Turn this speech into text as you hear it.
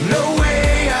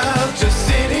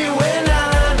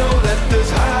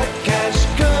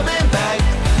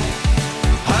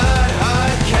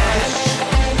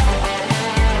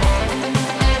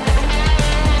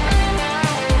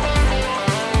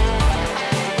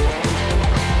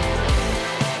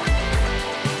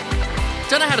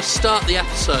don't know how to start the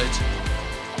episode.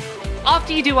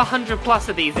 After you do 100 plus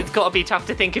of these, it's got to be tough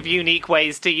to think of unique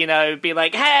ways to, you know, be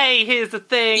like, hey, here's the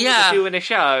thing we're doing a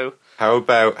show. How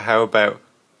about Trico?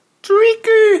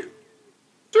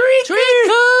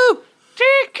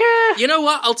 You know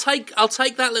what? I'll take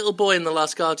that little boy in The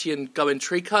Last Guardian going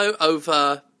Trico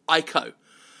over Aiko.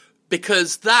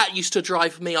 Because that used to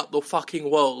drive me up the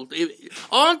fucking world.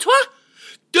 Antoine?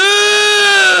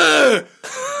 Duh!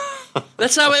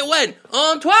 That's how it went.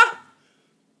 Antoine?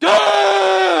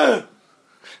 Duh!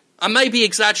 I may be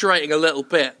exaggerating a little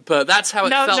bit, but that's how it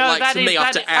felt like to me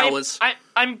after hours.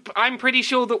 I'm pretty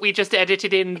sure that we just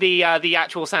edited in the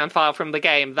actual sound file from the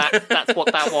game. That's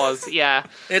what that was. Yeah,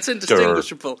 it's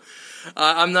indistinguishable.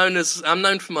 I'm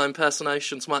known for my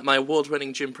impersonations, my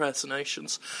award-winning Jim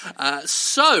impersonations. You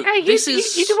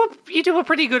do a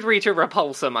pretty good Rita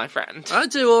Repulsa, my friend. I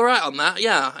do all right on that.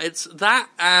 Yeah, it's that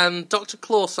and Dr.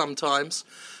 Claw sometimes,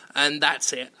 and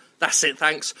that's it. That's it,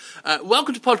 thanks.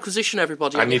 Welcome to Podquisition,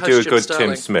 everybody. And you do a good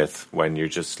Tim Smith when you're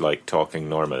just, like, talking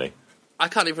normally. I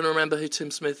can't even remember who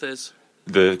Tim Smith is.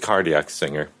 The Cardiac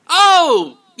singer.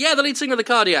 Oh! Yeah, the lead singer of the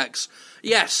Cardiacs.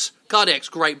 Yes,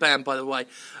 Cardiacs, great band, by the way.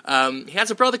 He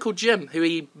has a brother called Jim, who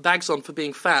he bags on for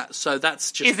being fat, so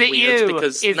that's just weird.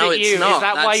 Because, it's not. Is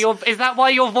that why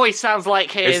your voice sounds like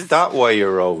his? Is that why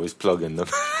you're always plugging them?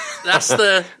 That's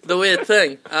the weird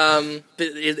thing.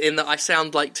 In that I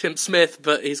sound like Tim Smith,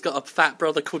 but he's got a fat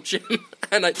brother called Jim,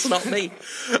 and it's not me.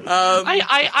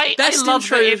 I love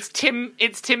that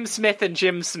it's Tim Smith and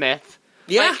Jim Smith.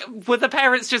 Yeah, like, were the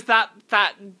parents just that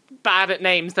bad at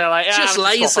names? They're like, just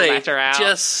lazy.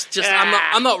 Just Ah.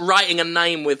 I'm not writing a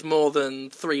name with more than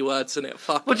 3 words in it.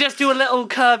 Fuck. We'll just do a little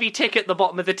curvy tick at the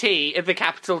bottom of the T, the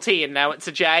capital T, and now it's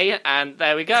a J, and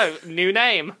there we go, new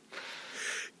name.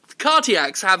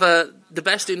 Cardiacs have the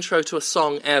best intro to a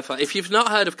song ever. If you've not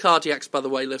heard of Cardiacs, by the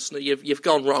way, listener, you've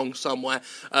gone wrong somewhere.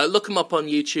 Look them up on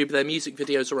YouTube. Their music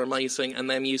videos are amazing, and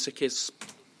their music is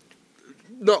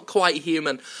not quite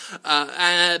human.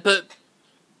 But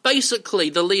basically,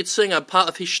 the lead singer, part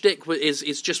of his shtick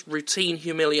is just routine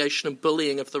humiliation and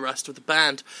bullying of the rest of the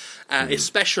band,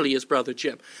 especially his brother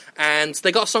Jim. And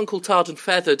they got a song called Tarred and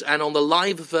Feathered, and on the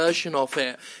live version of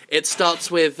it, it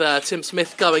starts with Tim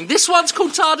Smith going, "This one's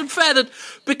called Tarred and Feathered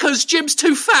because Jim's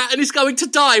too fat and he's going to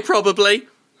die, probably."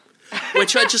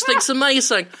 Which I just think's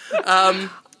amazing.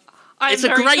 It's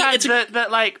sad that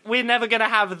like we're never going to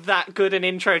have that good an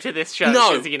intro to this show.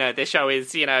 No, because, you know, this show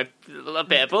is, you know, a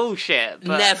bit of bullshit.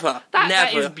 But never.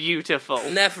 That is beautiful.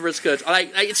 Never as good.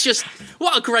 It's just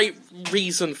what a great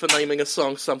reason for naming a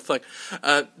song something.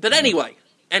 But anyway,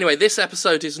 this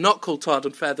episode is not called Tarred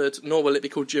and Feathered, nor will it be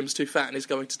called Jim's Too Fat and He's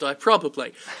Going to Die,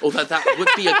 probably. Although that would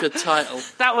be a good title.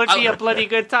 That would be a bloody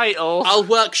good title. I'll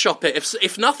workshop it.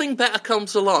 If nothing better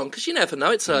comes along, because you never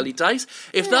know, it's early days.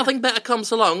 If nothing better comes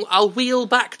along, I'll wheel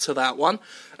back to that one.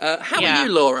 How are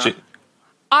you, Laura?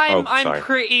 I'm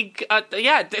pretty.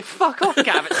 Fuck off,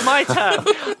 Gav. It's my turn.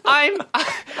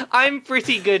 I'm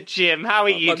pretty good, Jim. How are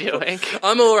you doing?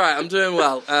 I'm all right. I'm doing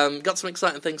well. Got some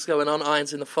exciting things going on.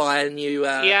 Irons in the fire. New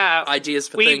ideas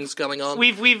for things going on.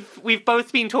 We've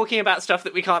both been talking about stuff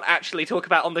that we can't actually talk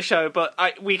about on the show, but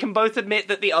we can both admit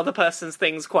that the other person's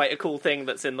thing's quite a cool thing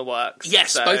that's in the works.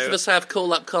 Yes, so. Both of us have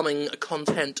cool upcoming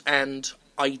content and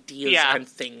ideas and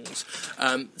things.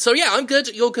 So yeah, I'm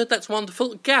good. You're good. That's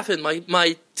wonderful. Gavin,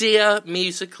 my dear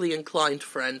musically inclined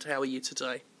friend, how are you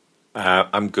today?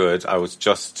 I'm good. I was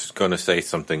just going to say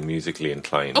something musically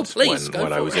inclined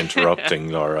when I was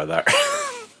interrupting Laura there.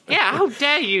 Yeah, how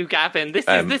dare you, Gavin?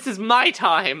 This is my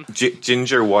time.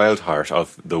 Ginger Wildheart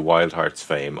of the Wildhearts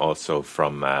fame, also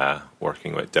from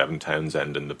working with Devin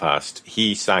Townsend in the past,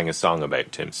 he sang a song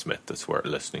about Tim Smith that's worth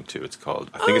listening to. It's called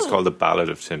The Ballad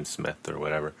of Tim Smith or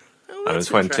whatever. And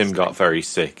it's when Tim got very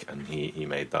sick and he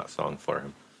made that song for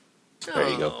him. So there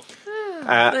you go.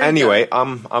 Anyway,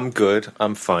 I'm good.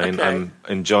 I'm fine. Okay. I'm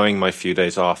enjoying my few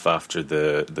days off after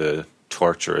the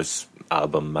torturous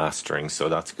album mastering, so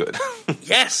that's good.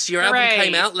 Yes, your album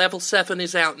came out. Level 7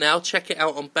 is out now. Check it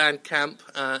out on Bandcamp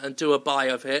and do a buy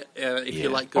of it if you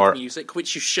like good music,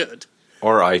 which you should.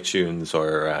 Or iTunes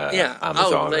or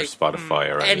Amazon or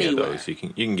Spotify or any of those. You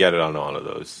can get it on all of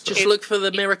those. So. Just look for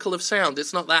the miracle of sound.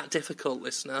 It's not that difficult,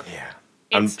 listener. Yeah.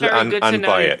 And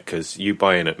buy it, because you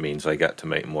buying it means I get to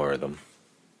make more of them.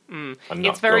 And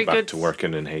not go back to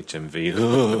working in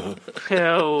HMV.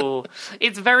 Oh,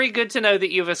 it's very good to know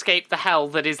that you've escaped the hell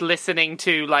that is listening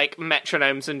to like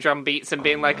metronomes and drum beats and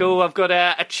being like, oh, I've got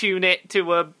to attune it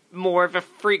to a more of a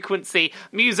frequency.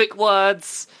 Music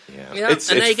words. Yeah.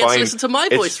 And now you get to listen to my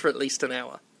voice for at least an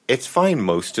hour. It's fine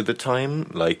most of the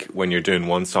time, like when you're doing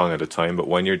one song at a time, but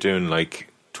when you're doing like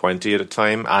 20 at a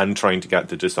time, and trying to get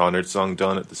the Dishonored song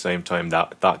done at the same time,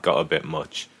 that got a bit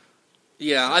much.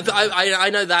 Yeah,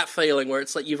 I know that feeling where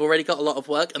it's like you've already got a lot of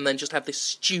work and then just have this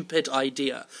stupid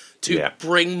idea to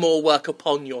bring more work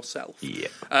upon yourself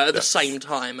at the same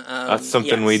time. That's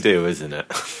something we do, isn't it?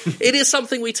 It is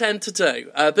something we tend to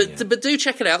do. But do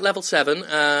check it out, Level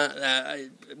 7,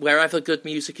 wherever good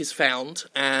music is found.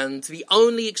 And the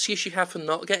only excuse you have for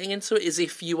not getting into it is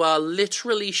if you are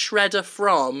literally Shredder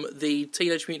from the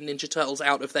Teenage Mutant Ninja Turtles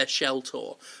Out of Their Shell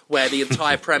tour, where the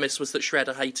entire premise was that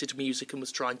Shredder hated music and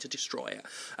was trying to destroy it.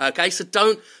 Okay, so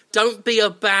don't be a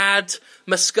bad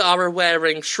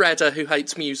mascara-wearing Shredder who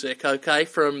hates music, okay,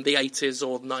 from the 80s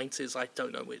or 90s. I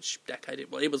don't know which decade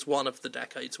it was. It was one of the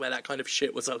decades where that kind of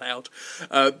shit was allowed.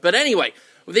 But anyway,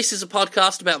 this is a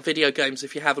podcast about video games,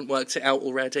 if you haven't worked it out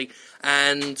already.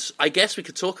 And I guess we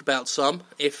could talk about some,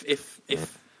 if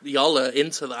y'all are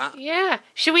into that. Yeah.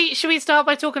 Should we start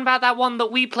by talking about that one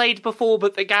that we played before,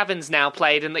 but that Gavin's now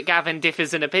played, and that Gavin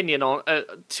differs in opinion on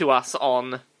to us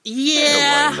on?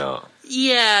 Yeah. Why not?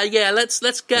 Yeah.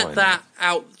 Let's get that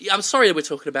out. I'm sorry that we're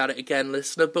talking about it again,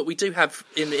 listener, but we do have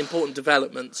important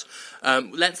developments.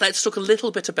 Let's talk a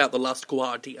little bit about The Last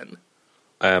Guardian.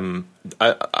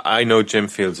 I know Jim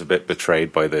feels a bit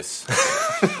betrayed by this.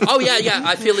 Oh yeah.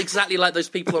 I feel exactly like those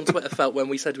people on Twitter felt when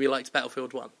we said we liked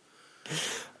Battlefield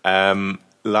 1.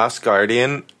 Last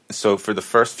Guardian. So for the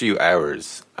first few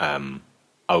hours, I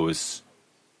was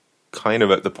kind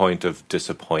of at the point of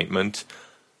disappointment.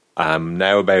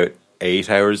 Now about 8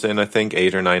 hours in, I think,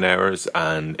 8 or 9 hours,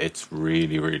 and it's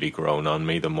really, really grown on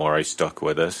me the more I stuck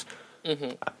with it.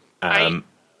 Mm-hmm.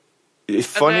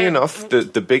 Funny enough,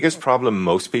 the biggest problem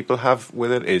most people have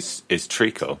with it is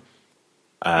Trico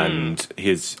and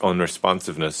his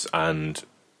unresponsiveness. And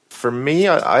for me,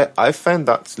 I found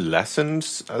that's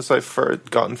lessened as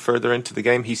I've gotten further into the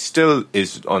game. He still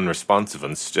is unresponsive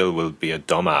and still will be a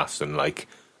dumbass and like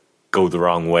go the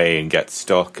wrong way and get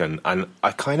stuck. And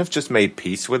I kind of just made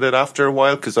peace with it after a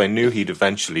while because I knew he'd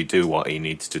eventually do what he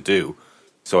needs to do.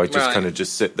 So I just kind of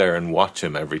just sit there and watch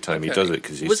him every time he does it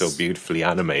because he's so beautifully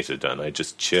animated, and I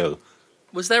just chill.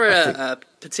 Was there a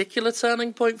particular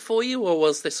turning point for you, or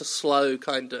was this a slow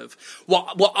kind of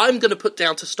what I'm going to put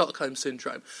down to Stockholm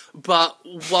Syndrome? But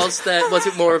was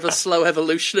it more of a slow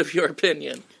evolution of your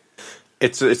opinion?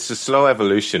 It's a slow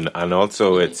evolution, and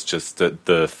also it's just that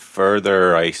the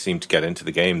further I seem to get into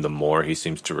the game, the more he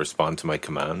seems to respond to my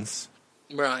commands.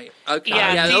 Right. Okay.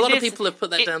 Yeah, a lot of people have put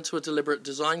that down to a deliberate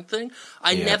design thing.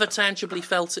 I never tangibly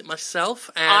felt it myself,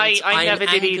 and I never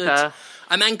did either.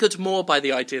 I'm angered more by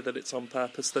the idea that it's on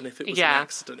purpose than if it was an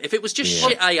accident. If it was just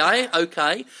shit AI,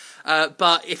 okay.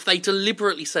 But if they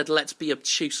deliberately said, let's be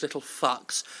obtuse little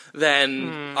fucks,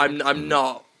 then I'm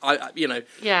not.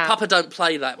 Papa don't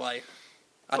play that way.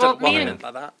 I don't want to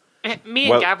by that.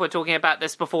 Me and Gav were talking about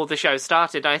this before the show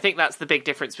started, and I think that's the big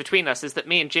difference between us, is that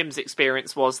me and Jim's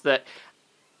experience was that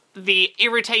the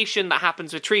irritation that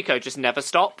happens with Trico just never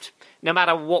stopped. No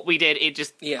matter what we did, it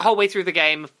just, whole way through the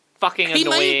game, fucking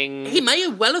annoying. He may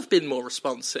well have been more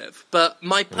responsive, but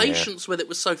my patience with it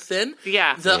was so thin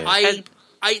that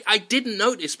I didn't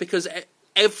notice, because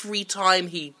every time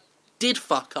he did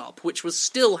fuck up, which was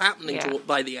still happening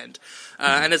by the end.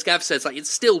 And as Gav says, like, it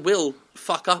still will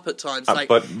fuck up at times. Like,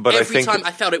 but every time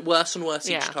I felt it worse and worse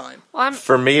each time. Well,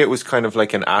 for me, it was kind of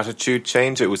like an attitude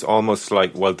change. It was almost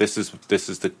like, well, this is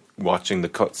the watching the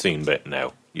cutscene bit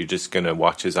now. You're just going to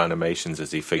watch his animations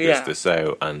as he figures this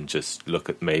out, and just look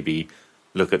at the,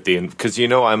 because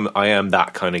I am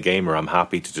that kind of gamer. I'm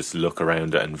happy to just look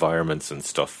around at environments and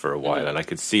stuff for a while, and I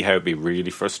could see how it'd be really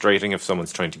frustrating if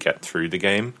someone's trying to get through the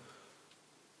game.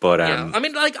 But I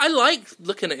mean, like, I like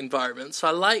looking at environments.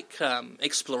 I like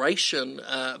exploration,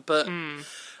 but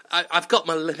I've got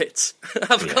my limits.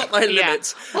 I've got my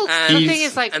limits. Well, the thing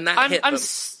is, like,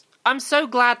 I'm so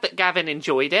glad that Gavin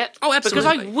enjoyed it. Oh,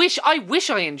 absolutely. Because I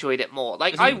wish I enjoyed it more.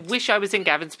 Like, I wish I was in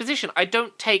Gavin's position. I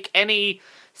don't take any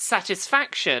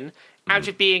satisfaction out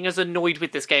of being as annoyed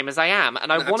with this game as I am,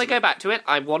 and I want to go back to it.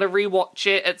 I want to rewatch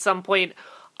it at some point.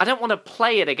 I don't want to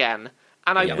play it again.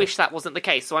 And I wish that wasn't the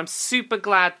case. So I'm super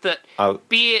glad that,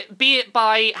 be it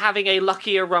by having a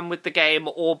luckier run with the game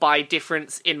or by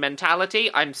difference in mentality,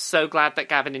 I'm so glad that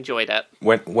Gavin enjoyed it.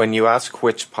 When you ask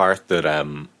which part that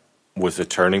was a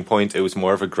turning point, it was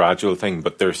more of a gradual thing.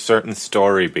 But there's certain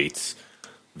story beats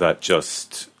that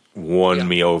just won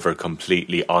me over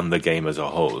completely on the game as a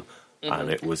whole. And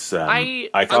it was. I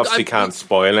obviously can't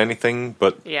spoil anything,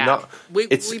 but we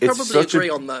probably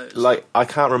agree on those. Like, I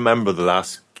can't remember the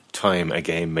last time a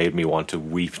game made me want to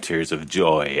weep tears of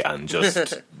joy, and just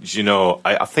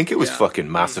I think it was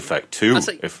fucking Mass Effect 2,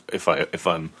 if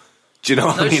I'm Do you know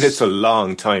what I mean? It's a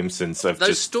long time since I've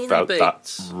just felt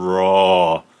that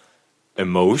raw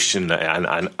emotion,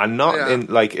 and not in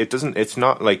like it's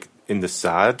not like in the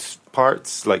sad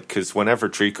parts, like because whenever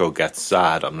Trico gets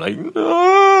sad, I'm like,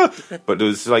 no! But there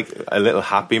was like a little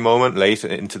happy moment late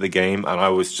into the game, and I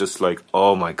was just like,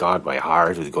 oh my god, my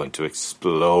heart is going to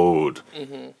explode.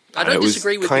 Mm-hmm. I don't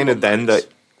disagree with you. Kind of then that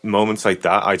moments like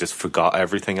that, I just forgot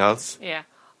everything else. Yeah,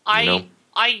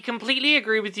 I completely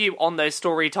agree with you on those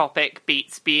story topic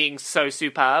beats being so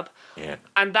superb. Yeah.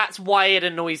 And that's why it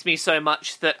annoys me so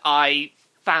much that I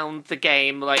found the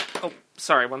game like... Oh,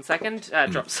 sorry, 1 second.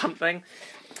 Dropped something.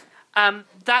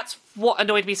 That's what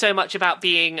annoyed me so much about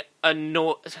being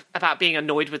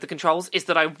annoyed with the controls, is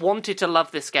that I wanted to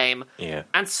love this game. Yeah.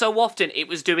 And so often it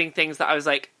was doing things that I was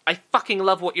like, I fucking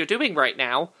love what you're doing right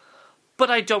now, but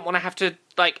I don't want to have to,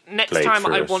 like, next time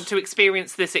I want to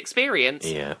experience this experience,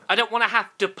 I don't want to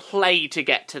have to play to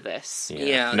get to this.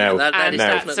 Yeah,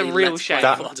 that's a real shame.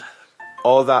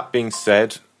 All that being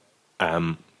said,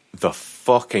 the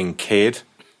fucking kid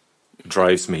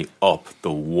drives me up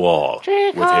the wall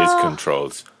with his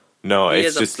controls. No,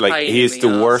 it's just like he's the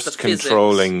worst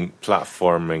controlling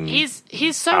platforming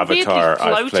he's so avatar weirdly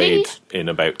I've played in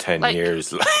about 10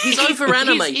 years. He's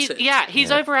over-animated.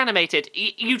 He's over-animated.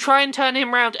 You try and turn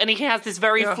him around and he has this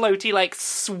very floaty, like,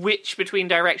 switch between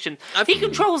directions. He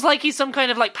controls like he's some kind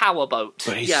of, like, powerboat.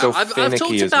 But he's so finicky I've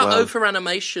talked about well.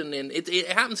 over-animation in... It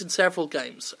happens in several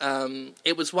games.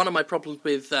 It was one of my problems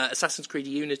with Assassin's Creed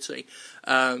Unity.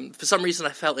 For some reason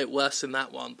I felt it worse in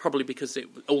that one, probably because it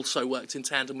also worked in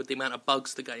tandem with the amount of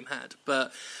bugs the game had.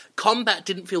 But combat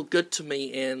didn't feel good to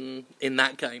me in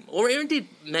that game, or indeed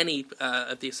many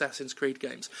of the Assassin's Creed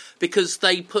games, because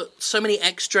they put so many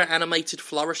extra animated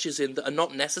flourishes in that are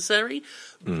not necessary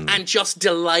and just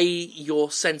delay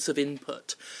your sense of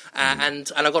input.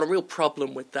 And I got a real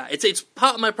problem with that. It's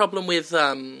part of my problem with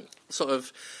sort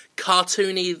of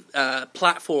cartoony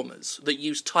platformers that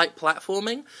use tight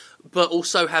platforming, but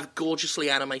also have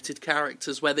gorgeously animated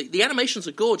characters where the animations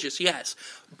are gorgeous, yes,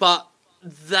 but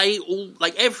they all,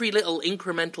 like, every little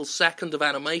incremental second of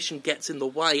animation gets in the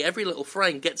way, every little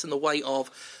frame gets in the way of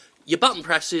your button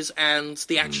presses and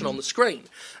the action on the screen.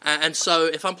 And so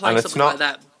if I'm playing something like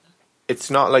that... It's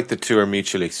not like the two are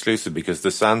mutually exclusive, because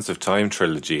the Sands of Time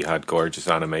trilogy had gorgeous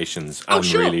animations and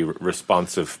really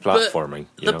responsive platforming.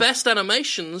 But the best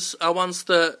animations are ones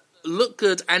that look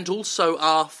good and also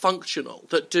are functional,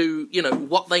 that do,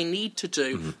 what they need to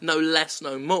do, no less,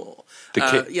 no more.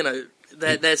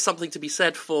 There's something to be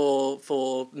said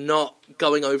for not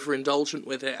going overindulgent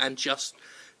with it and just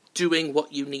doing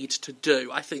what you need to do.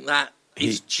 I think that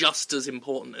is just as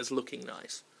important as looking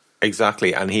nice.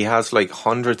 Exactly, and he has like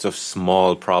hundreds of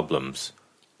small problems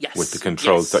with the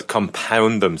controls that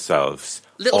compound themselves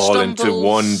all into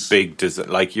one big design.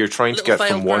 Like, you're trying to get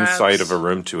from one side of a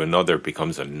room to another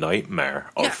becomes a nightmare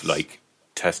of like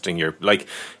testing your... Like,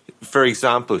 for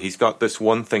example, he's got this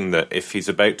one thing that if he's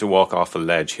about to walk off a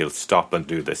ledge, he'll stop and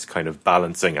do this kind of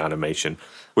balancing animation,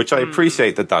 which I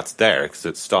appreciate that that's there because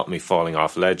it stopped me falling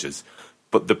off ledges.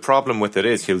 But the problem with it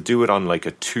is he'll do it on like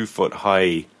a 2-foot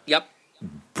high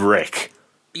brick.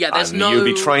 Yeah, there's you'll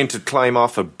be trying to climb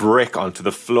off a brick onto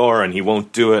the floor and he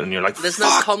won't do it, and you're like, there's no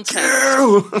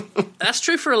context. That's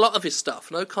true for a lot of his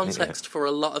stuff. No context for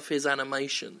a lot of his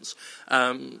animations.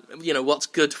 What's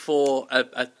good for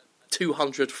a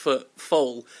 200-foot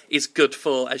fall is good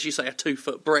for, as you say, a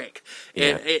 2-foot brick.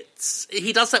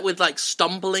 He does that with like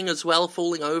stumbling as well,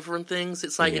 falling over and things.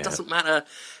 It's like it doesn't matter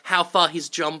how far he's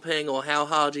jumping or how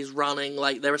hard he's running.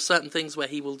 Like, there are certain things where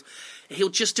he'll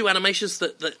just do animations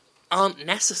that aren't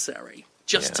necessary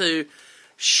just to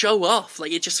show off.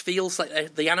 Like, it just feels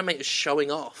like the animator's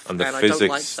showing off, and I don't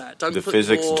like that. The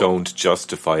physics don't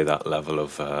justify that level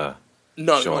of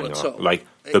no, showing not at off. all. Like,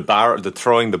 the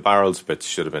throwing the barrels bits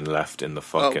should have been left in the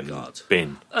fucking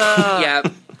bin.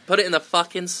 Put it in the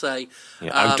fucking sea.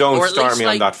 And don't start me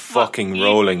on that fucking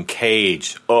rolling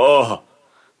cage.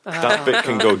 That bit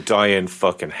can go die in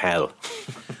fucking hell.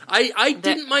 I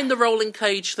didn't mind the rolling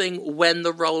cage thing when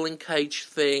the rolling cage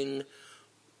thing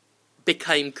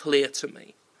became clear to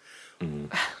me.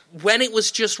 When it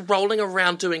was just rolling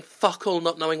around doing fuck all,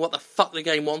 not knowing what the fuck the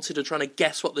game wanted and trying to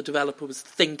guess what the developer was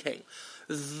thinking,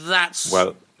 that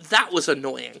was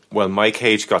annoying. Well, my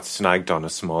cage got snagged on a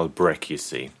small brick, you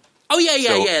see. Oh, yeah.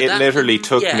 It literally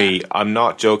took me, I'm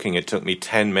not joking, it took me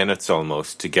 10 minutes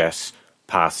almost to get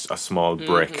past a small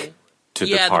brick to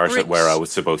the part where I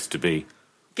was supposed to be.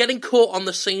 getting caught on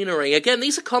the scenery. Again,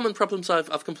 these are common problems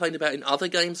I've complained about in other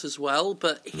games as well,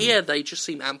 but here they just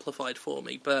seem amplified for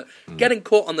me. But getting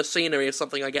caught on the scenery is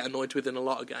something I get annoyed with in a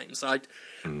lot of games.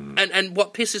 And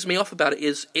what pisses me off about it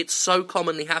is it so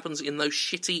commonly happens in those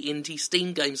shitty indie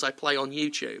Steam games I play on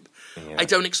YouTube. Yeah. I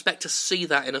don't expect to see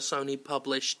that in a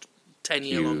Sony-published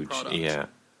 10-year-long product. Yeah.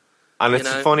 And it's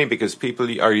funny because people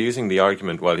are using the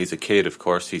argument, well, he's a kid, of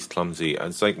course, he's clumsy. And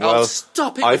it's like, well,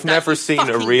 stop it I've never seen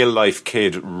a real-life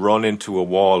kid run into a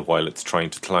wall while it's trying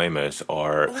to climb it,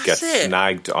 or get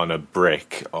snagged on a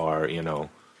brick, or, you know...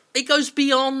 It goes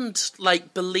beyond,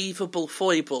 like, believable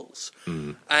foibles.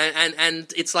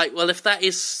 And it's like, well, if that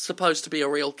is supposed to be a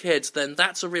real kid, then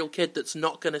that's a real kid that's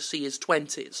not going to see his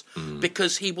 20s.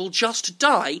 Because he will just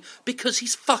die because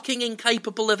he's fucking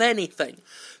incapable of anything.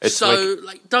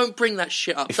 Don't bring that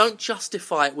shit up. Don't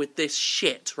justify it with this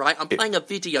shit, right? I'm playing a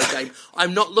video game.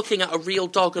 I'm not looking at a real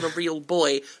dog and a real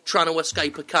boy trying to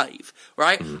escape a cave,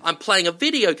 right? I'm playing a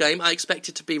video game. I expect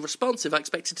it to be responsive. I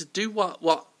expect it to do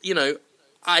what you know...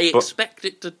 I expect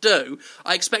it to do.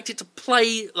 I expect it to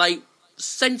play, like,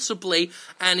 sensibly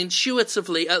and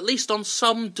intuitively, at least on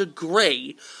some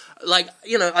degree. Like,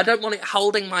 you know, I don't want it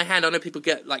holding my hand. I know people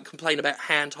complain about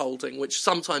hand holding, which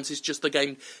sometimes is just the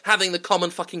game having the common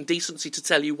fucking decency to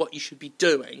tell you what you should be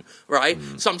doing, right?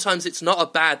 Sometimes it's not a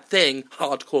bad thing,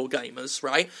 hardcore gamers,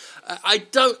 right? I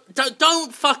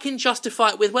don't fucking justify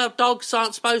it with, well, dogs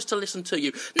aren't supposed to listen to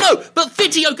you. No, but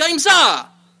video games are!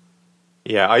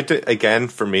 Yeah, again,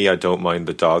 for me, I don't mind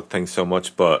the dog thing so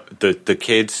much, but the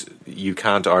kids, you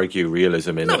can't argue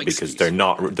realism in it because they're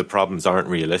not, the problems aren't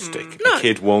realistic. A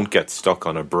kid won't get stuck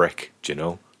on a brick, do you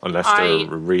know? Unless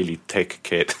they're a really thick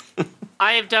kid.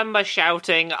 I have done my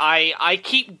shouting. I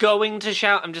keep going to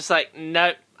shout. I'm just like,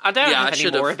 no, I don't have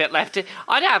any more of it left.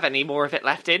 I don't have any more of it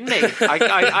left in me.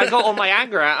 I got all my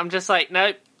anger out. I'm just like,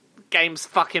 no, game's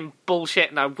fucking bullshit,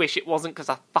 and I wish it wasn't because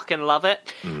I fucking love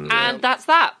it. And that's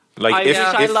that. Like,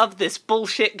 I love this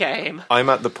bullshit game. I'm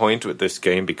at the point with this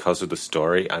game because of the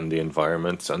story and the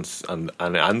environments and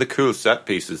the cool set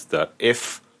pieces that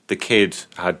if the kid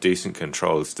had decent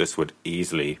controls, this would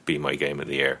easily be my game of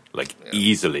the year. Like,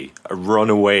 easily. A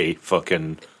runaway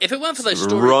fucking... If it weren't for those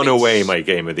story runaway beats, my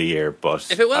game of the year, but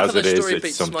if it weren't as for it is, story it's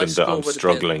beats, something that I'm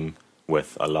struggling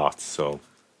with a lot, so...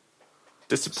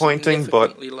 Disappointing,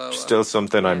 but still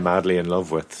something I'm madly in love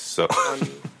with, so...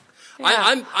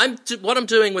 What I'm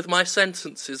doing with my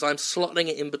sentence is I'm slotting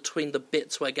it in between the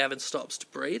bits where Gavin stops to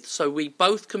breathe, so we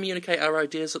both communicate our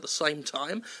ideas at the same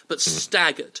time, but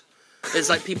staggered. It's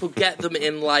like people get them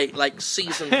in like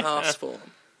season pass form.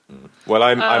 Well,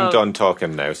 I'm done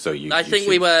talking now, so you. I think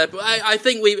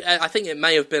it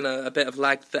may have been a bit of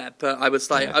lag there, but I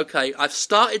was like, okay, I've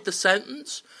started the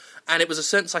sentence. And it was a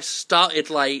sentence I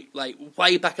started like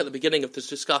way back at the beginning of this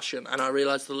discussion, and I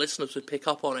realised the listeners would pick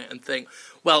up on it and think,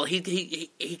 well,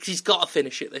 he's got to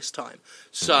finish it this time.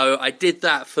 So I did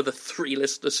that for the 3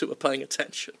 listeners who were paying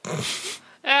attention.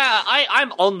 Yeah,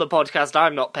 I'm on the podcast.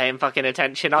 I'm not paying fucking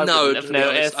attention. I wouldn't have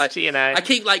noticed. I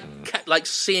keep like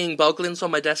seeing boglins on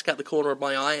my desk at the corner of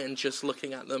my eye and just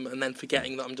looking at them and then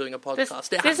forgetting that I'm doing a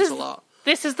podcast. It happens a lot.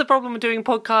 This is the problem with doing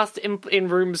podcasts in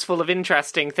rooms full of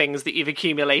interesting things that you've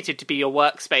accumulated to be your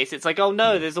workspace. It's like, oh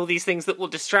no, there's all these things that will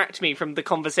distract me from the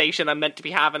conversation I'm meant to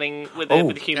be having with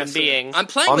a human being. I'm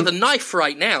playing with a knife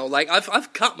right now. Like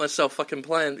I've cut myself fucking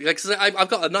playing because I've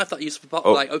got a knife that I use for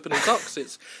opening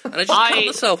boxes, and I just cut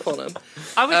myself on them.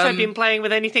 I wish I'd been playing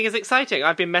with anything as exciting.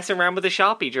 I've been messing around with a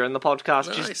Sharpie during the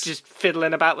podcast, just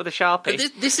fiddling about with a Sharpie.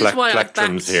 This is why I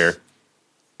backed here.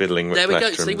 Fiddling with there we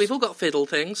plectrums. go. See, we've all got fiddle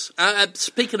things.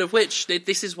 Speaking of which,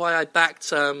 this is why I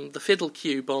backed the Fiddle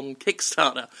Cube on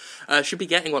Kickstarter. Should be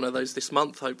getting one of those this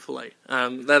month, hopefully.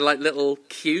 They're like little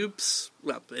cubes.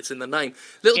 Well, it's in the name.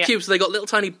 Little cubes. They got little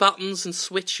tiny buttons and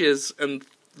switches and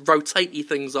rotatey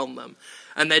things on them.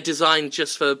 And they're designed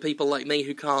just for people like me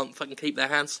who can't fucking keep their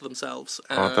hands to themselves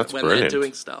when they're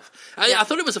doing stuff. I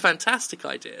thought it was a fantastic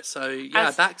idea. So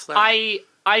I backed that.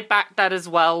 I backed that as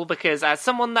well because as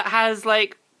someone that has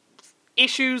like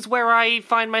issues where I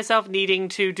find myself needing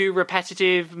to do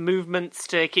repetitive movements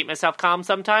to keep myself calm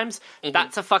sometimes,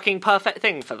 that's a fucking perfect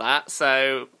thing for that.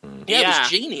 So it was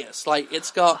genius. Like,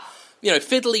 it's got,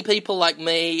 fiddly people like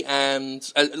me, and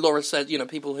Laura said,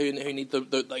 people who need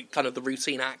the like kind of the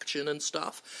routine action and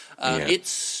stuff.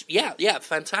 It's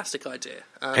fantastic idea.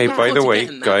 Hey, by the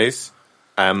way, guys,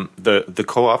 the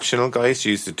co-optional guys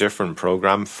used a different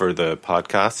program for the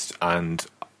podcast, and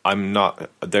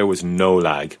there was no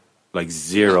lag. Like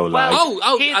zero lag.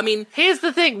 Here's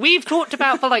the thing. We've talked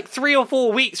about for like 3 or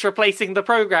 4 weeks replacing the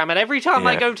program, and every time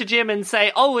I go to Jim and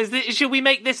say, "Oh, should we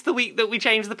make this the week that we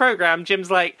change the program?"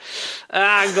 Jim's like,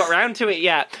 "I haven't got around to it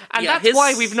yet." And that's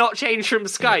why we've not changed from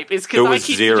Skype, is because I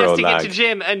keep suggesting it to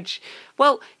Jim, and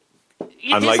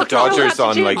and like Dodger's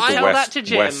on like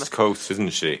the west coast,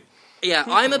 isn't she? Yeah,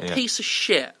 I'm a piece of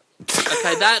shit.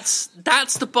 Okay, that's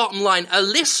the bottom line. A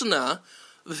listener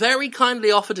very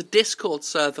kindly offered a Discord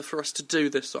server for us to do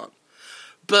this on.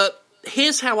 But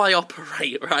here's how I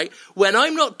operate, right? When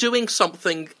I'm not doing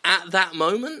something at that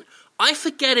moment, I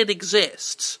forget it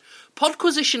exists.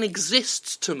 Podquisition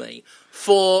exists to me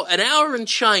for an hour and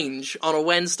change on a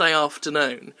Wednesday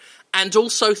afternoon, and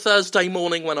also Thursday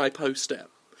morning when I post it.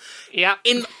 Yeah.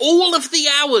 In all of the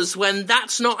hours when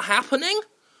that's not happening,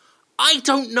 I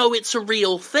don't know it's a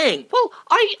real thing. Well,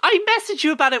 I message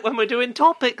you about it when we're doing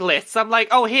topic lists. I'm like,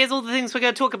 oh, here's all the things we're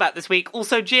going to talk about this week.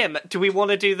 Also, Jim, do we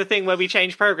want to do the thing where we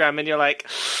change program? And you're like...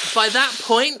 By that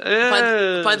point,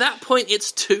 by that point,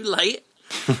 it's too late.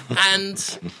 And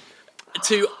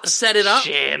to set it up...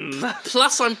 Jim.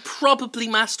 Plus, I'm probably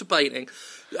masturbating.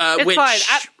 It's fine.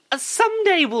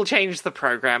 Someday we'll change the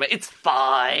program. It's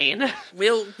fine.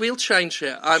 We'll change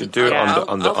it. Should do it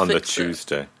on the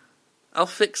Tuesday. I'll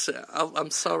fix it.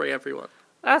 I'm sorry, everyone.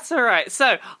 That's all right.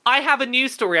 So, I have a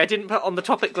news story I didn't put on the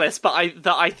topic list, but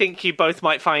that I think you both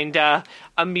might find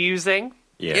amusing.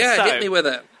 Yeah, so, hit me with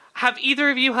it. Have either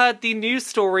of you heard the news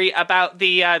story about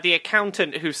the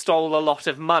accountant who stole a lot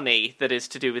of money that is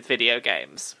to do with video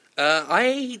games? No.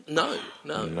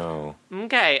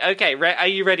 Okay. Are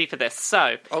you ready for this?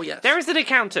 So, yes. There is an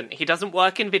accountant. He doesn't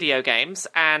work in video games,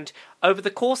 and over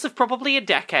the course of probably a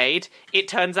decade, it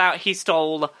turns out he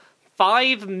stole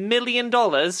 $5 million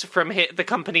from the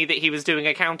company that he was doing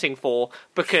accounting for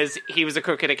because he was a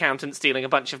crooked accountant stealing a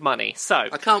bunch of money. So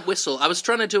I can't whistle. I was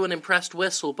trying to do an impressed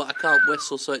whistle, but I can't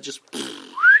whistle, so it just...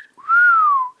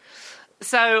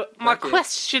 So my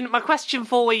question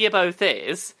for you both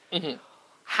is,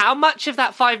 how much of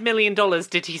that $5 million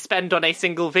did he spend on a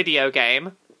single video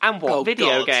game, and what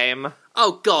video game?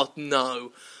 Oh God,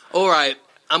 no! All right,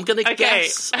 I'm gonna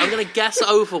guess. I'm gonna guess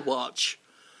Overwatch.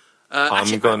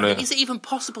 Is it even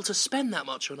possible to spend that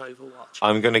much on Overwatch?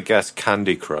 I'm going to guess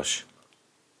Candy Crush.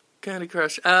 Candy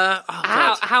Crush.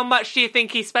 How much do you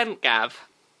think he spent, Gav?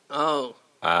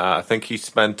 I think he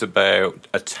spent about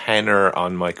a tenner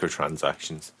on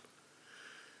microtransactions.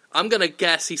 I'm going to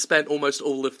guess he spent almost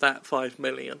all of that $5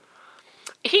 million.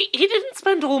 He didn't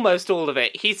spend almost all of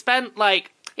it. He spent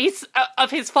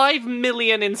of his $5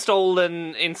 million in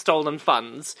stolen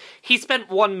funds, he spent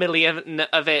 $1 million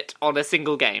of it on a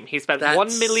single game. He spent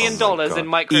 $1 million in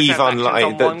microtransactions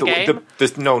on one game.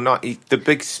 Not Eve, the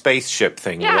big spaceship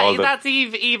thing. Yeah, that's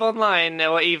Eve Online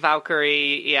or Eve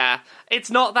Valkyrie. Yeah,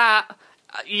 it's not that.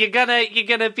 You're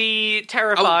gonna be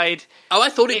terrified. I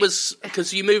thought it was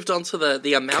because you moved on to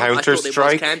the amount. Counter Strike. I thought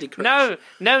it was Candy Crush.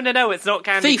 No, it's not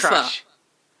Candy FIFA. Crush.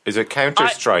 Is it Counter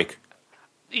Strike?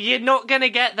 You're not going to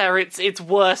get there. It's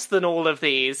worse than all of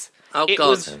these. It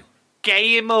was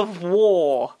Game of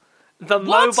War. The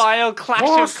mobile Clash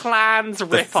of Clans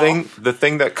ripoff. The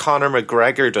thing that Conor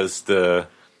McGregor does, Yes,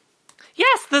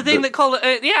 the thing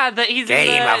that he's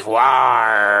Game of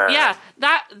War. Yeah,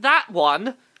 that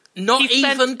one. Not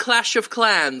even Clash of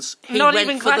Clans. He not went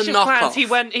even for Clash the of knockoff.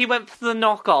 Clans. He went for the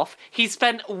knockoff. He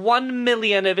spent $1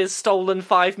 million of his stolen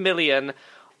 $5 million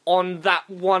on that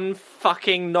one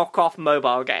fucking knockoff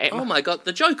mobile game. Oh my God,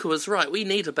 the Joker was right. We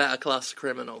need a better class of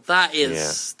criminal. That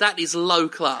is low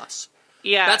class.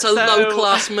 Yeah, that's a low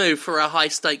class move for a high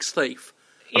stakes thief.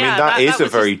 I mean, that is a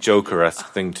very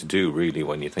Joker-esque thing to do, really,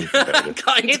 when you think about it.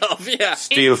 Kind of, yeah.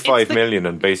 Steal $5 million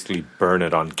and basically burn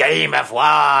it on Game of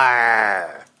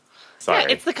War. Sorry. Yeah,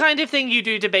 it's the kind of thing you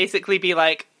do to basically be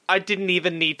like, I didn't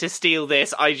even need to steal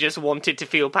this, I just wanted to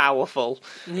feel powerful.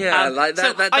 Yeah, that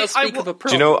does speak of a problem.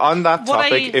 Do you know, on that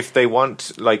topic, if they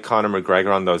want, like, Conor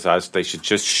McGregor on those ads, they should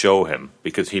just show him,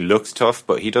 because he looks tough,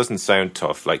 but he doesn't sound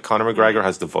tough. Like, Conor McGregor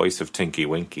has the voice of Tinky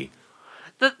Winky.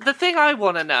 The thing I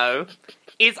want to know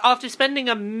is, after spending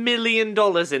 $1 million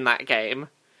in that game,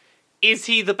 is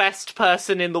he the best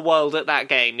person in the world at that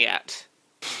game yet?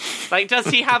 Like, does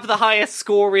he have the highest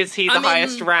score? Is he the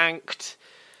highest ranked?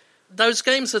 Those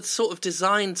games are sort of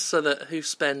designed so that who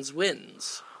spends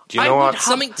wins. Do you know what?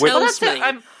 Something tells me.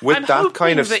 With that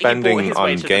kind of spending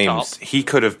on games, he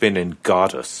could have been in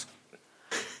Goddess.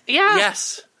 Yeah.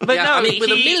 Yes. But yeah, no, I mean, with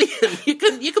 $1 million,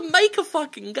 you can make a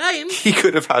fucking game. He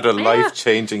could have had a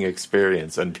life-changing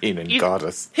experience and been in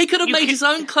Goddess. He could have made his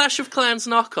own Clash of Clans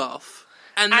knockoff,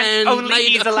 and then only made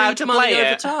he's allowed to money play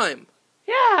over it. time.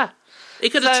 Yeah. He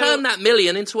could have turned that $1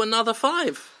 million into another $5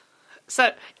 million.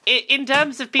 So, in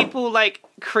terms of people, like,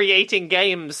 creating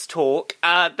games talk,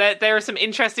 there are some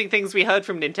interesting things we heard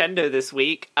from Nintendo this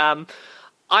week. I'm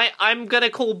going to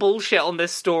call bullshit on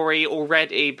this story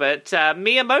already, but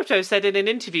Miyamoto said in an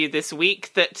interview this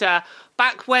week that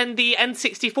back when the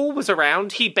N64 was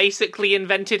around, he basically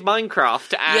invented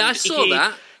Minecraft. And yeah, I saw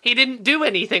that. He didn't do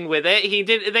anything with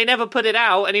it. They never put it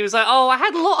out, and he was like, "Oh, I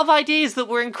had a lot of ideas that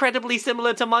were incredibly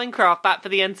similar to Minecraft back for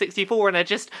the N64, and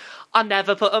I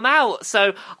never put them out."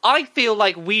 So I feel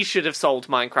like we should have sold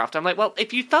Minecraft. I'm like, well,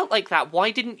 if you felt like that, why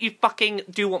didn't you fucking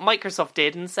do what Microsoft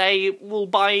did and say we'll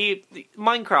buy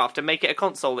Minecraft and make it a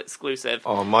console exclusive?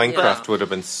 Oh, Minecraft would have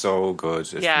been so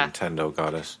good if Nintendo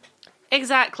got it.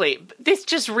 Exactly. This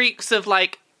just reeks of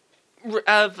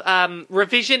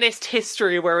revisionist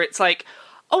history, where it's like,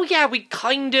 oh yeah, we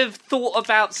kind of thought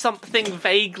about something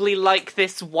vaguely like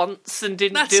this once and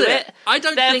didn't do it.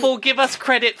 Therefore, give us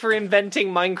credit for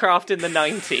inventing Minecraft in the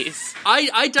 90s.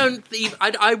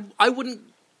 I wouldn't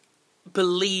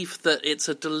believe that it's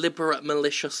a deliberate,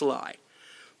 malicious lie.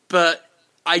 But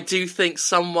I do think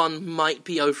someone might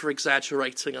be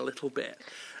over-exaggerating a little bit.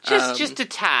 Just a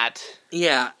tad.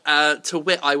 Yeah, to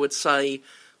wit, I would say,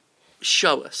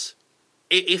 show us.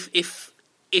 If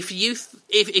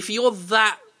you're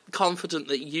that confident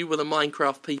that you were the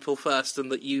Minecraft people first and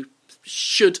that you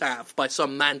should have, by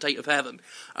some mandate of heaven,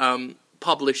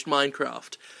 published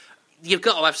Minecraft, you've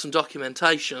got to have some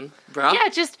documentation, bro. Yeah,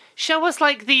 just show us,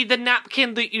 like, the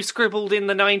napkin that you scribbled in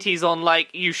the 90s on, like,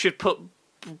 you should put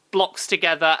blocks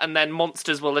together and then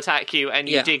monsters will attack you, and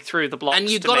you dig through the blocks and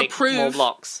to make more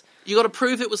blocks. You got to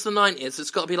prove it was the 90s.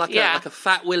 It's got to be like a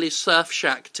Fat Willie's Surf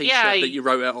Shack t-shirt that you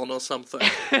wrote it on or something.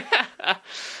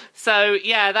 So,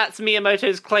 yeah, that's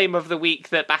Miyamoto's claim of the week,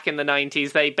 that back in the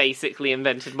 90s they basically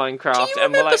invented Minecraft. Do you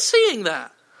remember seeing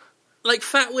that? Like,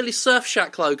 Fat Willie's Surf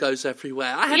Shack logos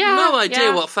everywhere. I had no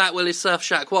idea what Fat Willie's Surf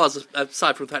Shack was,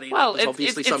 aside from the fact it was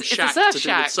obviously some shack to do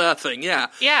with surfing, Yeah,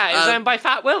 it was owned by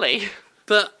Fat Willie.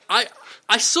 But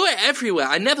I saw it everywhere.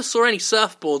 I never saw any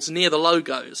surfboards near the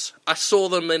logos. I saw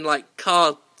them in, like,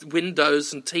 car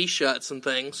windows and t-shirts and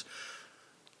things.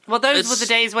 Well, those were the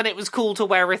days when it was cool to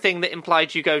wear a thing that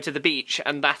implied you go to the beach,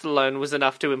 and that alone was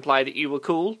enough to imply that you were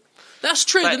cool. That's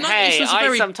true. But,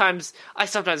 I sometimes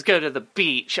go to the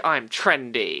beach. I'm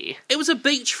trendy. It was a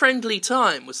beach-friendly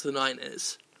time, was the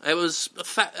 90s. It was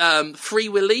Free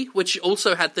Willy, which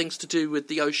also had things to do with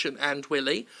the ocean and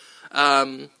Willy.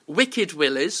 Wicked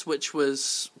Willies, which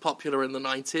was popular in the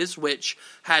 90s, which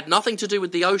had nothing to do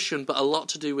with the ocean, but a lot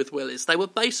to do with willies. They were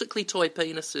basically toy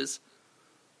penises.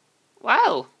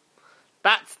 Wow.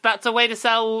 That's a way to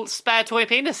sell spare toy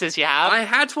penises you have. I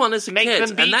had one as a kid,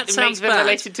 and that sounds bad. Make them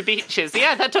related to beaches.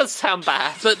 Yeah, that does sound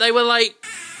bad. But they were like,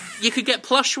 you could get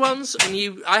plush ones,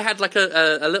 and I had like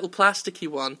a little plasticky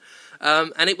one,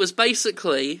 and it was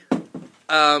basically,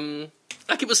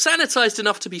 like, it was sanitized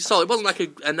enough to be sold. It wasn't like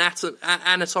an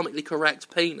anatomically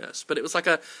correct penis, but it was like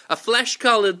a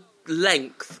flesh-colored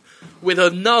length with a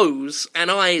nose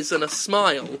and eyes and a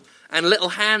smile and little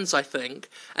hands, I think.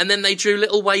 And then they drew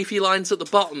little wavy lines at the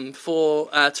bottom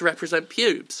to represent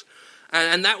pubes.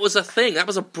 And that was a thing. That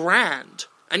was a brand.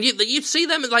 And you'd see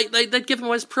them, like, they'd give them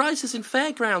away as prizes in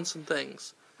fairgrounds and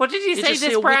things. What did you say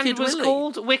this brand was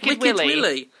called? Wicked Willy? Wicked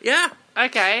Willy, yeah.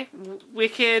 Okay,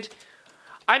 Wicked.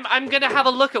 I'm going to have a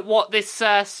look at what this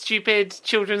stupid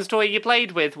children's toy you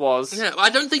played with was. Yeah, I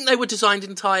don't think they were designed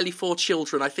entirely for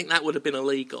children. I think that would have been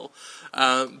illegal.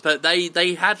 But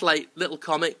they had, like, little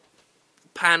comic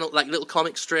little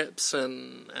comic strips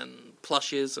and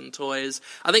plushes and toys.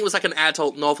 I think it was like an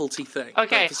adult novelty thing.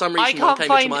 Okay, for some reason, it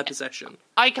came into my possession.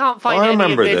 I can't find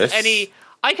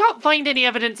I can't find any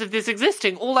evidence of this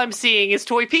existing. All I'm seeing is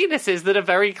toy penises that are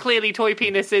very clearly toy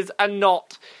penises and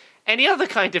not any other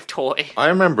kind of toy. I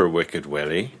remember Wicked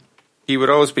Willy. He would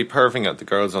always be perving at the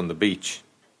girls on the beach.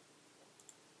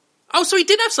 Oh, so he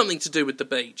did have something to do with the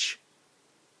beach.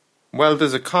 Well,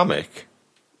 there's a comic.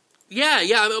 Yeah,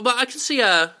 but I can see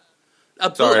a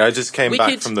book. Sorry, I just came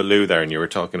back from the loo there and you were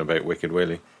talking about Wicked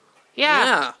Willy.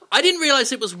 Yeah. I didn't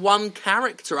realise it was one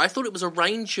character. I thought it was a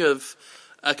range of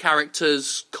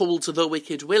characters called the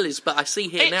Wicked Willies, but I see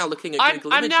here now, looking at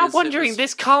Google Images... I'm now wondering,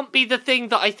 this can't be the thing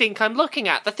that I think I'm looking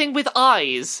at. The thing with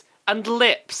eyes and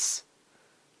lips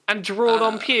and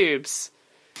drawn-on pubes.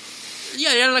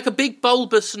 Yeah, like a big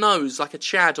bulbous nose, like a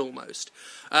Chad almost.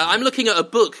 I'm looking at a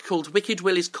book called Wicked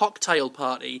Willy's Cocktail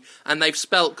Party, and they've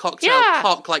spelt cocktail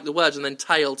cock like the word, and then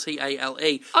tail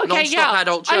T-A-L-E. Okay, Non-stop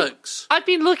adult jokes. I've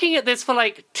been looking at this for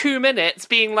like 2 minutes,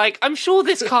 being like, I'm sure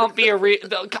this can't be a real...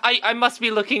 I must be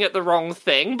looking at the wrong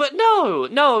thing, but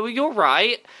no, you're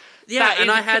right. Yeah,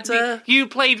 and I had you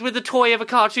played with the toy of a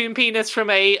cartoon penis from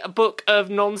a book of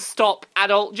non-stop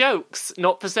adult jokes,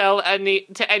 not for sale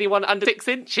to anyone under 6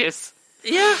 inches.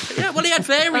 Yeah. Well, he had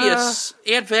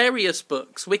various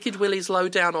books: Wicked Willie's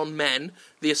Lowdown on Men,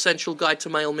 The Essential Guide to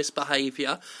Male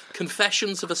Misbehaviour,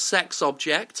 Confessions of a Sex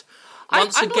Object.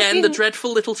 Once again, the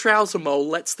dreadful little trouser mole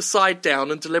lets the side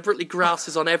down and deliberately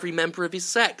grasses on every member of his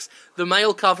sex. The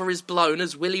male cover is blown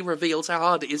as Willie reveals how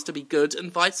hard it is to be good,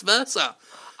 and vice versa.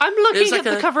 I'm looking at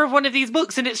the cover of one of these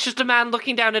books, and it's just a man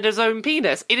looking down at his own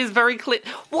penis. It is very clear.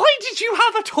 Why did you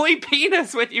have a toy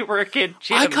penis when you were a kid,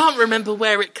 Jim? I can't remember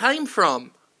where it came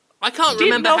from. I can't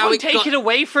remember how it got... Did no one take it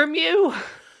away from you?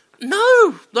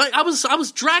 No, like I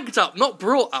was dragged up, not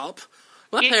brought up.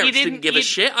 My parents didn't give a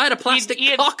shit. I had a plastic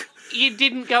cock. You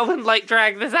didn't go and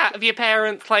drag this out of your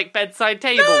parents' bedside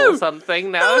table or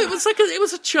something. No, it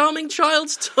was a charming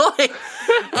child's toy.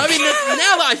 I mean,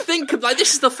 now that I think of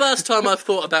this is the first time I've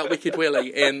thought about Wicked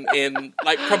Willie in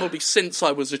probably since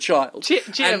I was a child. Jim,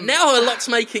 and now a lot's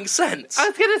making sense. I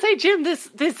was going to say, Jim,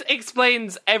 this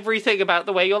explains everything about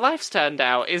the way your life's turned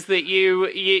out. Is that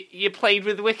you played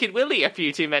with Wicked Willie a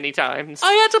few too many times?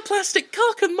 I had a plastic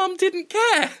cock and Mum didn't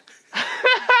care.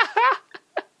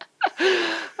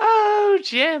 Oh,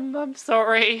 Jim, I'm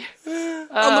sorry. On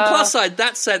the plus side,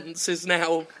 that sentence is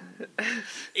now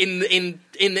in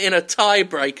a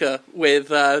tiebreaker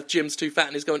with Jim's too fat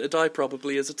and is going to die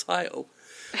probably as a title.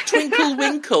 Twinkle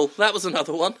Winkle, that was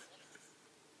another one.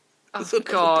 Oh,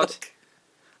 God.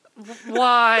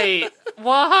 Why?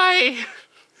 Why?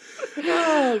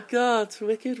 Oh, God,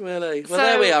 Wicked Willie. Well,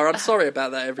 there we are. I'm sorry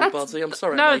about that, everybody. I'm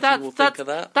sorry I made you all think of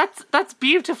that. That's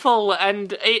beautiful,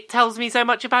 and it tells me so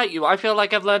much about you. I feel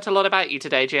like I've learnt a lot about you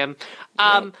today, Jim.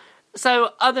 So,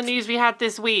 other news we had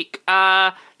this week.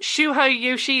 Shuhei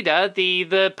Yoshida,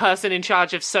 the person in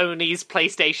charge of Sony's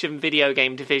PlayStation video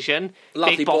game division.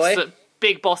 Lovely boy.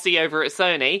 Big bossy over at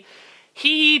Sony.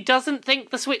 He doesn't think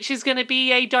the Switch is going to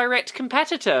be a direct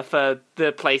competitor for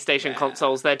the PlayStation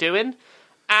consoles they're doing.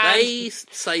 They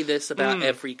say this about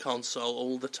every console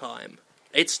all the time.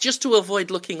 It's just to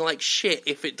avoid looking like shit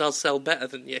if it does sell better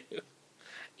than you.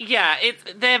 Yeah,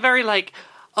 they're very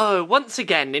once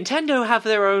again, Nintendo have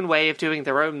their own way of doing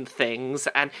their own things,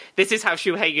 and this is how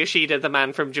Shuhei Yoshida, the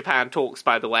man from Japan, talks,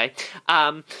 by the way.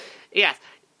 Yes,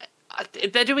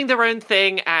 they're doing their own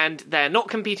thing, and they're not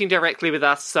competing directly with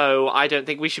us, so I don't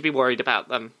think we should be worried about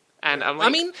them. And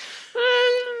I'm in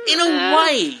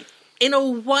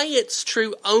a way, it's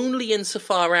true only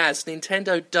insofar as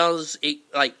Nintendo does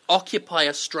occupy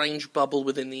a strange bubble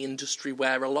within the industry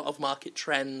where a lot of market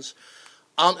trends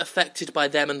aren't affected by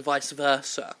them and vice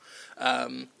versa,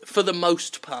 for the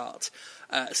most part.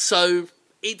 So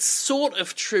it's sort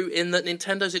of true in that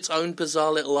Nintendo's its own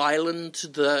bizarre little island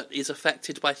that is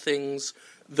affected by things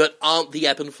that aren't the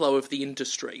ebb and flow of the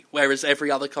industry, whereas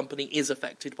every other company is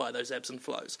affected by those ebbs and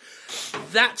flows.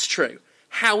 That's true.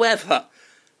 However,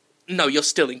 no, you're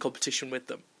still in competition with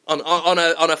them. On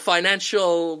a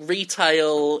financial,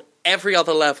 retail, every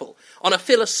other level. On a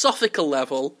philosophical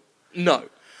level, no.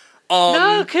 On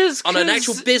an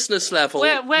actual business level,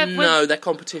 no, they're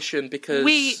competition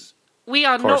because... We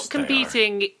are not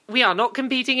competing. We are not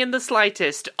competing in the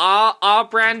slightest. Our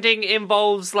branding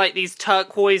involves these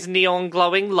turquoise neon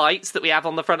glowing lights that we have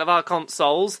on the front of our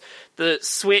consoles. The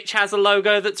Switch has a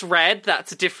logo that's red.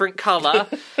 That's a different color.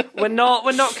 We're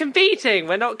not competing.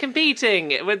 We're not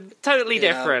competing. We're totally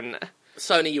different.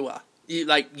 Sony, you are.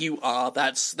 You are.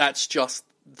 That's just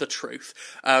the truth.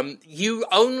 You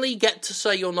only get to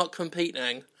say you're not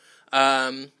competing.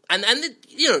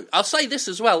 I'll say this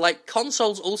as well,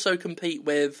 consoles also compete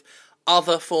with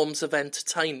other forms of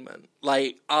entertainment,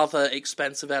 other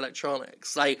expensive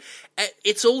electronics.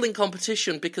 It's all in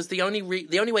competition because the only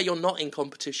way you're not in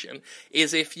competition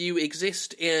is if you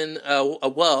exist in a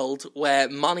world where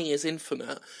money is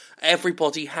infinite,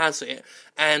 everybody has it,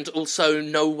 and also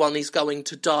no one is going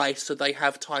to die, so they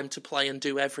have time to play and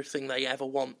do everything they ever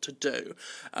want to do.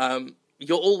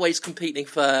 You're always competing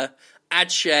for ad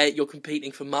share, you're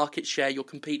competing for market share, you're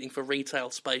competing for retail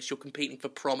space, you're competing for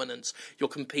prominence, you're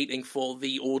competing for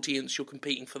the audience, you're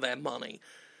competing for their money.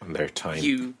 And their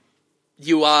time.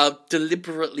 You are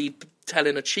deliberately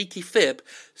telling a cheeky fib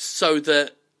so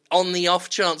that on the off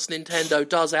chance Nintendo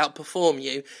does outperform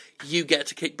you, you get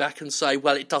to kick back and say,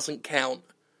 well, it doesn't count.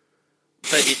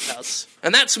 But it does.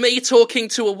 And that's me talking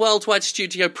to a worldwide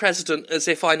studio president as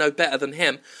if I know better than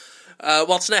him.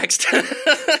 What's next?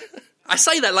 I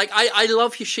say that, I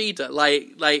love Yoshida,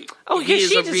 he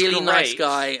is a really nice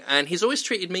guy, and he's always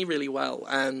treated me really well,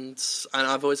 and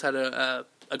I've always had a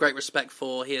great respect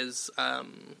for his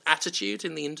attitude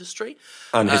in the industry.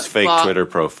 And his fake Twitter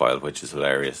profile, which is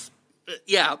hilarious.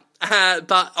 Yeah,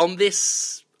 but on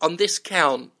this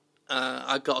count,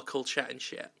 I got to call chatting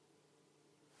shit.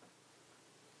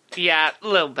 Yeah, a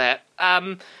little bit.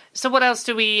 So what else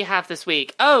do we have this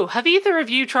week? Oh, have either of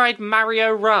you tried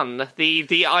Mario Run, the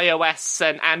iOS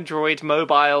and Android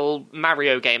mobile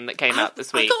Mario game that came out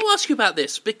this week? I've got to ask you about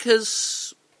this,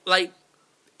 because, like,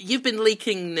 you've been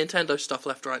leaking Nintendo stuff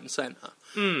left, right, and centre.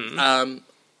 I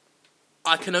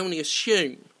can only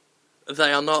assume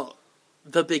they are not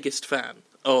the biggest fan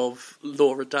of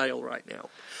Laura Dale right now.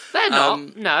 They're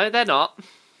not. No, they're not.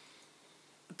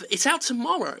 But it's out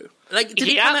tomorrow. Like, did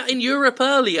it come out in Europe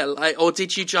earlier, like, or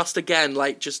did you just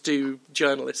do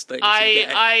journalist things?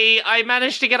 I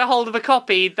managed to get a hold of a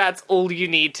copy. That's all you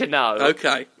need to know.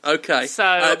 Okay. So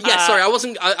sorry,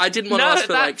 I didn't want to ask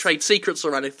for like trade secrets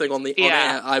or anything on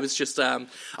air. I was just I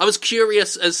was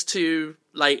curious as to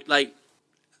like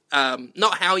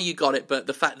not how you got it, but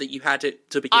the fact that you had it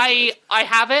to begin with. I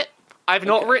have it. I've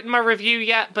not written my review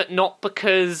yet, but not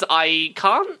because I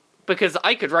can't. Because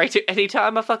I could write it any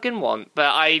time I fucking want, but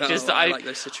I like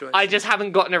those situations. I just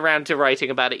haven't gotten around to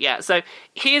writing about it yet. So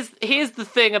here's the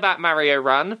thing about Mario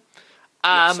Run.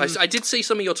 Yes, I did see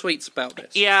some of your tweets about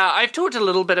this. Yeah, I've talked a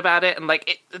little bit about it, and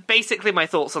basically my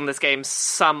thoughts on this game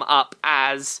sum up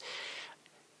as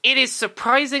it is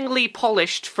surprisingly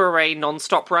polished for a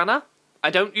non-stop runner.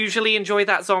 I don't usually enjoy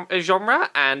that genre,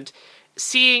 and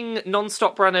seeing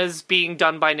non-stop runners being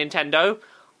done by Nintendo,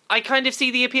 I kind of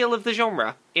see the appeal of the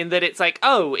genre, in that it's like,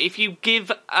 oh, if you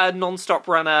give a non-stop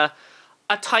runner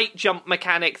a tight jump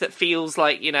mechanic that feels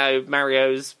like,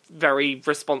 Mario's very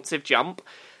responsive jump,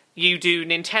 you do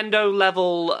Nintendo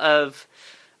level of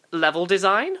level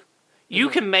design, you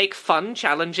can make fun,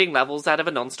 challenging levels out of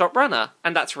a non-stop runner,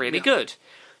 and that's really good.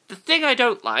 The thing I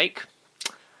don't like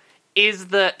is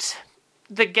that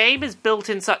the game is built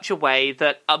in such a way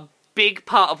that a big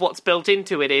part of what's built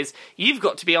into it is you've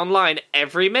got to be online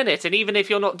every minute, and even if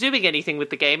you're not doing anything with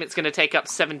the game, it's going to take up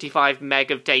 75 meg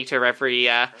of data every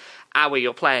hour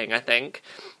you're playing, I think.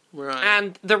 Right.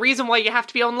 And the reason why you have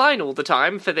to be online all the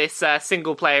time for this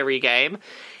single-player-y game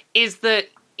is that,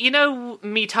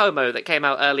 Miitomo that came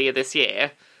out earlier this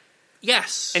year?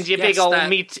 Yes. And your big old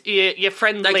your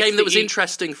friend that list game that was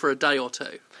interesting for a day or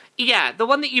two. Yeah, the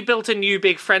one that you built a new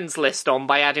big friends list on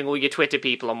by adding all your Twitter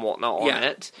people and whatnot on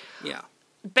it. Yeah.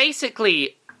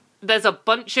 Basically, there's a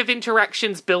bunch of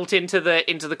interactions built into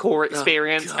the core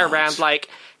experience around like,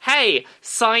 hey,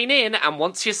 sign in, and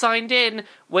once you're signed in,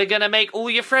 we're gonna make all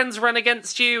your friends run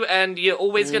against you, and you're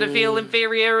always gonna feel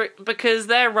inferior because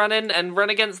they're running and run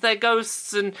against their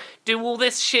ghosts and do all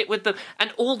this shit with them,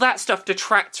 and all that stuff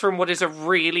detracts from what is a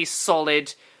really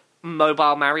solid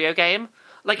mobile Mario game.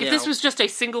 Like, if this was just a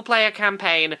single-player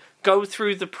campaign, go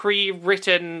through the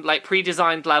pre-written,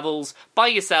 pre-designed levels by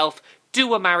yourself,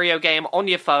 do a Mario game on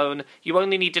your phone, you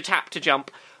only need to tap to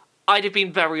jump, I'd have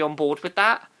been very on board with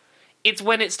that. It's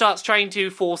when it starts trying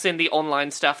to force in the online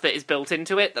stuff that is built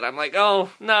into it that I'm like, oh,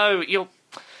 no,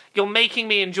 you're making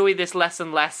me enjoy this less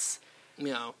and less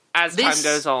as time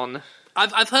goes on.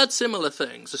 I've heard similar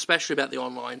things, especially about the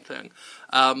online thing.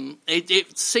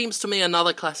 It seems to me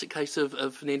another classic case of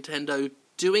Nintendo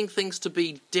doing things to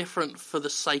be different for the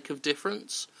sake of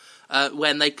difference,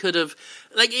 when they could have...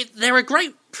 they're a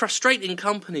great, frustrating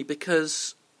company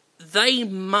because they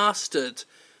mastered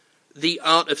the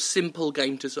art of simple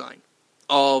game design,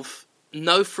 of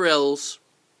no frills,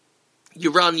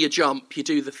 you run, you jump, you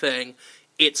do the thing,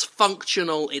 it's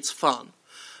functional, it's fun.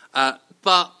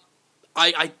 But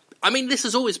I mean, this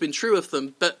has always been true of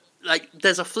them, but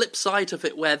there's a flip side of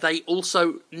it where they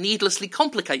also needlessly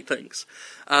complicate things,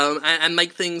 and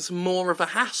make things more of a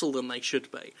hassle than they should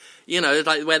be.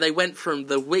 Where they went from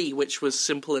the Wii, which was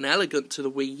simple and elegant, to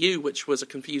the Wii U, which was a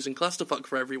confusing clusterfuck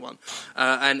for everyone.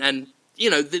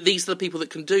 These are the people that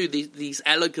can do these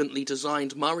elegantly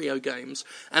designed Mario games,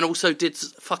 and also did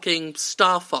fucking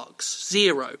Star Fox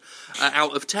 0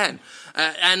 out of 10.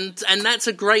 And that's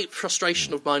a great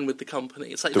frustration of mine with the company.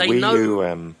 It's like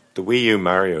the Wii U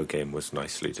Mario game was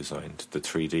nicely designed. The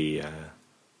 3D.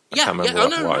 I can't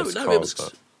remember what it was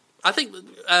called. I think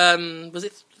was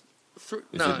it?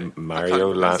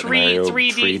 Mario Land?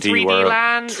 3D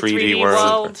Land, 3D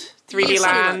World, 3D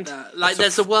Land.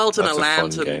 There's a world and a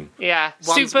land. Fun game. Yeah,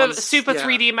 Super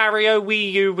 3D Mario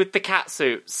Wii U with the cat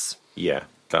suits. Yeah,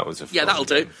 that was a fun that'll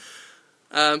game.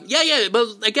 do.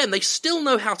 Well, again, they still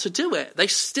know how to do it. They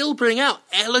still bring out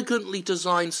elegantly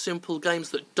designed, simple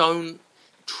games that don't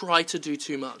try to do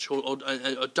too much or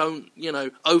don't,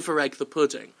 over-egg the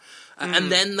pudding.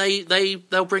 And then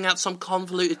they'll bring out some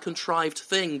convoluted, contrived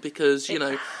thing because,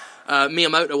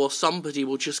 Miyamoto or somebody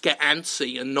will just get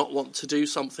antsy and not want to do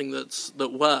something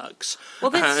that works,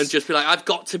 and just be like, I've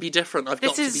got to be different, I've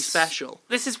got to be special.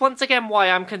 This is once again why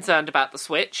I'm concerned about the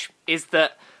Switch, is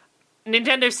that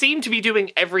Nintendo seem to be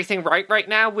doing everything right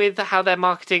now with how they're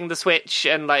marketing the Switch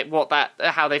and like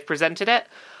how they've presented it.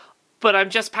 But I'm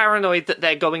just paranoid that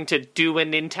they're going to do a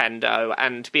Nintendo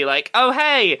and be like, oh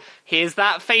hey, here's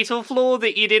that fatal flaw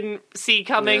that you didn't see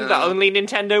coming, that only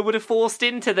Nintendo would have forced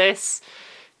into this.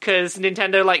 Because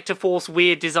Nintendo like to force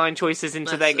weird design choices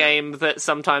into their game that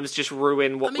sometimes just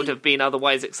ruin what would have been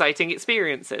otherwise exciting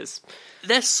experiences.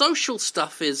 Their social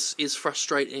stuff is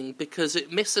frustrating because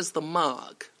it misses the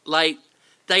mark. Like,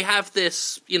 they have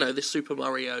this, this Super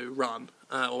Mario Run,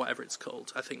 or whatever it's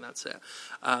called. I think that's it.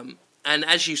 And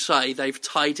as you say, they've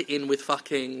tied it in with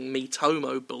fucking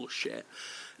Miitomo bullshit.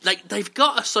 Like, they've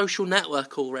got a social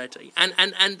network already. And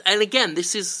again,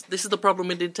 this is the problem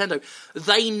with Nintendo.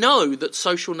 They know that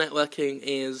social networking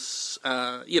is,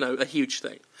 a huge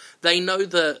thing. They know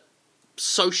that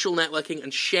social networking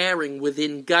and sharing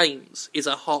within games is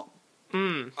a hot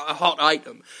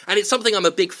item. And it's something I'm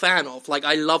a big fan of. Like,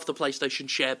 I love the PlayStation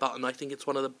share button. I think it's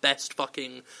one of the best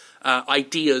fucking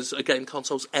ideas a game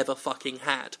console's ever fucking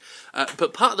had.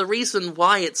 But part of the reason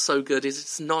why it's so good is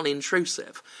it's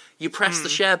non-intrusive. You press the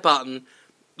share button,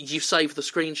 you save the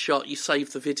screenshot, you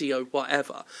save the video,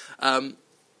 whatever. And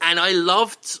I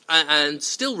loved, and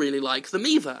still really like, the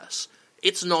Miiverse.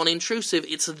 It's non-intrusive,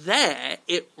 it's there,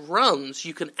 it runs,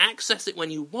 you can access it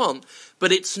when you want,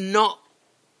 but it's not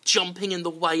jumping in the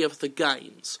way of the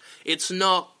games. It's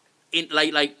not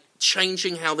like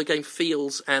changing how the game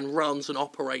feels and runs and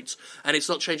operates, and it's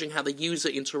not changing how the user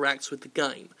interacts with the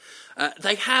game.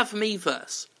 They have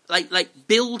Miiverse. Like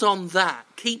build on that,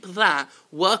 keep that,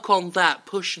 work on that,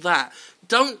 push that.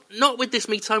 Not with this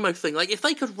Miitomo thing. Like, if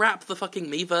they could wrap the fucking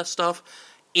Miiverse stuff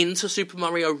into Super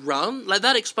Mario Run, like,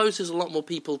 that exposes a lot more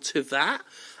people to that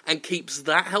and keeps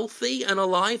that healthy and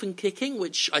alive and kicking,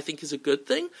 which I think is a good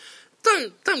thing.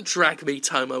 Don't drag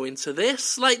Miitomo into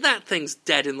this. Like, that thing's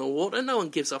dead in the water. No one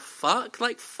gives a fuck.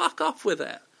 Like, fuck off with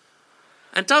it.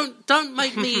 And don't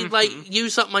make me, like,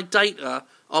 use up my data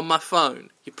on my phone,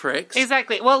 you pricks.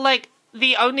 Exactly. Well, like,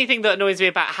 the only thing that annoys me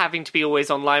about having to be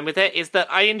always online with it is that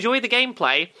I enjoy the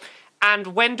gameplay, and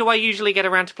when do I usually get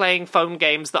around to playing phone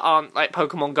games that aren't, like,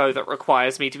 Pokemon Go that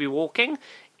requires me to be walking?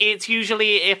 It's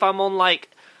usually if I'm on, like,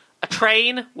 a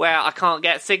train where I can't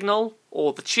get signal,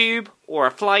 or the tube, or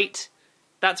a flight.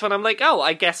 That's when I'm like, oh,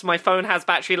 I guess my phone has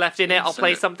battery left in it, I'll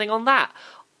play something on that.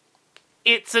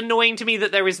 It's annoying to me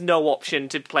that there is no option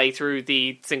to play through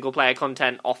the single-player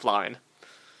content offline.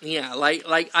 Yeah, like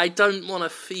I don't want to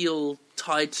feel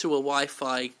tied to a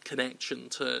Wi-Fi connection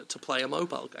to play a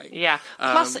mobile game. Yeah,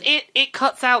 plus it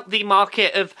cuts out the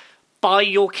market of buy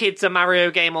your kids a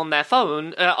Mario game on their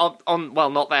phone,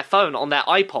 not their phone, on their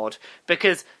iPod,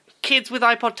 because kids with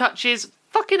iPod Touches,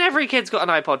 fucking every kid's got an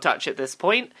iPod Touch at this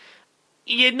point.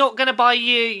 You're not going to buy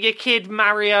your kid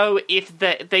Mario if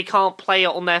they can't play it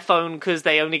on their phone because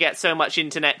they only get so much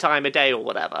internet time a day or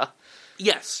whatever.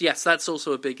 Yes, that's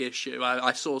also a big issue.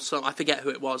 I saw I forget who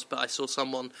it was, but I saw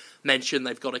someone mention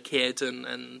they've got a kid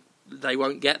and they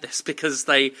won't get this because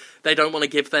they don't want to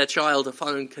give their child a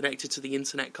phone connected to the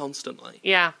internet constantly.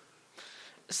 Yeah.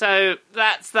 So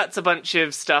that's a bunch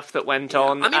of stuff that went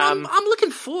on. I mean, I'm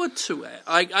looking forward to it.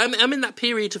 I'm in that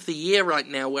period of the year right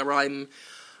now where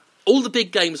all the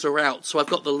big games are out, so I've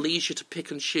got the leisure to pick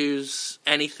and choose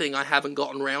anything I haven't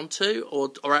gotten around to,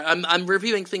 or I'm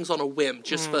reviewing things on a whim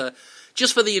just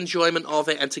for the enjoyment of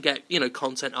it and to get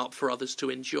content up for others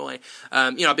to enjoy.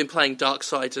 I've been playing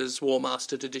Darksiders War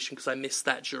Mastered Edition because I missed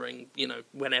that during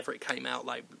whenever it came out,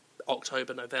 like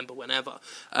October, November, whenever.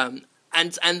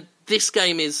 And this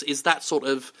game is that sort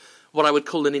of what I would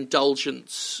call an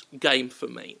indulgence game for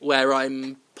me, where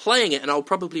I'm playing it and I'll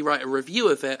probably write a review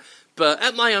of it. But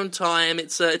at my own time,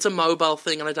 it's a mobile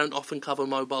thing, and I don't often cover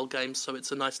mobile games, so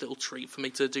it's a nice little treat for me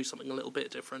to do something a little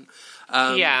bit different.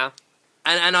 Yeah.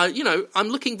 And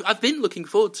I've been looking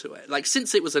forward to it. Like,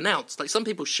 since it was announced, like, some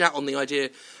people shout on the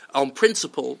idea on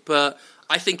principle, but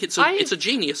I think it's a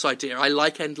genius idea. I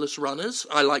like Endless Runners.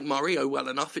 I like Mario well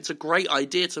enough. It's a great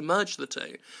idea to merge the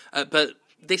two. But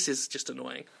this is just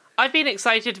annoying. I've been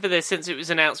excited for this since it was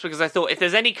announced because I thought if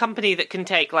there's any company that can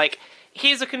take, like,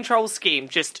 here's a control scheme,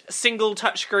 just single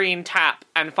touchscreen tap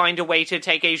and find a way to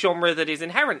take a genre that is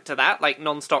inherent to that, like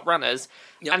non-stop runners,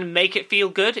 and make it feel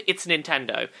good, it's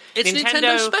Nintendo. It's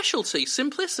Nintendo's specialty,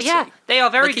 simplicity. Yeah, they are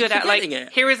very good at,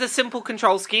 like, here is a simple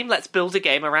control scheme, let's build a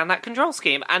game around that control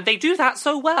scheme. And they do that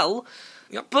so well.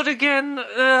 Yep. But again,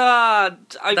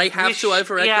 they have to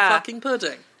over-egg the fucking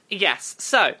pudding. Yes,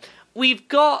 so we've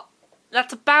got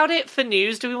that's about it for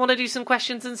news. Do we want to do some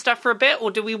questions and stuff for a bit,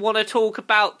 or do we want to talk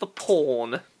about the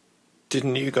porn?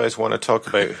 Didn't you guys want to talk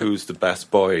about who's the best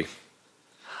boy?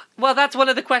 Well, that's one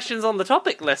of the questions on the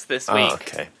topic list this week. Oh,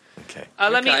 okay.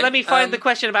 Let me find the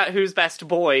question about who's best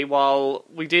boy while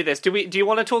we do this. Do you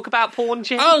want to talk about porn,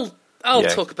 Jim? I'll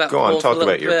talk about porn. Go on, talk for a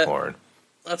about your bit. porn.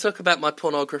 I'll talk about my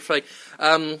pornography.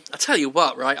 I tell you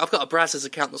what, right? I've got a Brazzers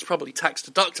account that's probably tax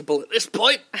deductible at this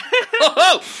point.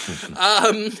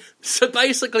 So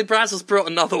basically, Brazzers brought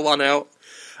another one out.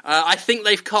 I think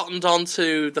they've cottoned on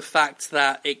to the fact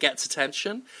that it gets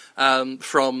attention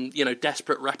from,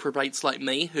 desperate reprobates like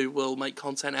me who will make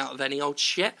content out of any old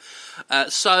shit.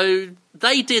 So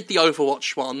they did the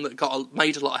Overwatch one that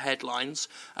made a lot of headlines.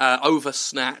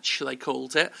 Oversnatch, they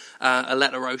called it.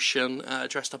 Aletta Ocean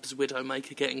dressed up as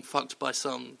Widowmaker getting fucked by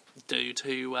some dude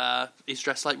who is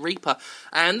dressed like Reaper.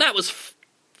 And that was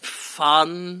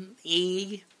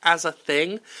fun-y as a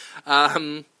thing.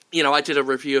 I did a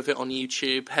review of it on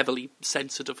YouTube, heavily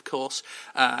censored, of course.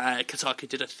 Kotaku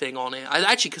did a thing on it.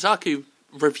 Kotaku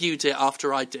reviewed it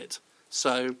after I did.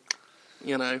 So,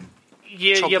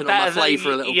 chomping on my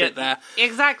flavour a little bit there.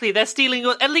 Exactly, they're stealing...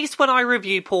 At least when I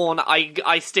review porn,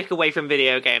 I stick away from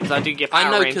video games. I do get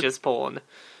Power Rangers porn.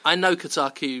 I know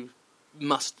Kotaku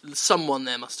someone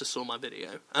there must have saw my video.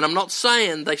 And I'm not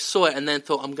saying they saw it and then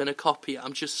thought, I'm going to copy it.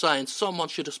 I'm just saying someone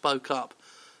should have spoke up.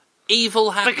 Evil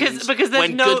happens because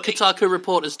when good Kotaku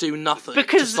reporters do nothing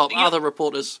to stop other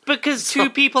reporters. Because two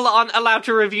people aren't allowed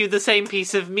to review the same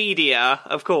piece of media,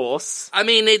 of course. I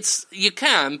mean, you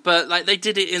can, but they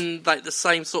did it in the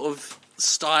same sort of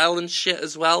style and shit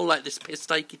as well, like this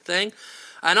piss-takey thing.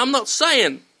 And I'm not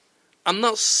saying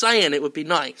it would be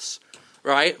nice,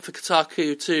 right, for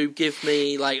Kotaku to give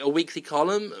me a weekly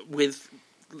column with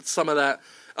some of that.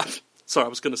 Sorry, I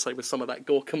was going to say with some of that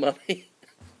Gorka money.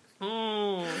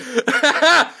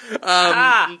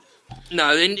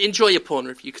 No, enjoy your porn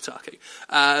review, Kotaku.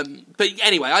 But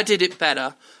anyway, I did it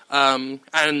better.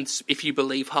 And if you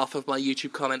believe half of my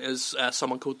YouTube commenters,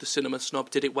 someone called the Cinema Snob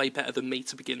did it way better than me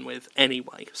to begin with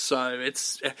anyway. So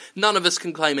it's none of us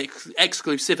can claim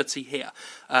exclusivity here,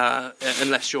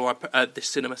 unless you're this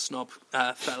Cinema Snob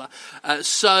fella.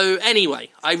 So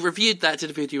anyway, I reviewed that, did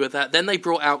a video of that. Then they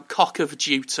brought out Cock of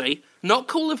Duty. Not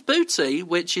Call of Booty,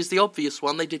 which is the obvious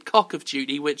one. They did Cock of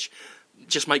Duty, which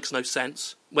just makes no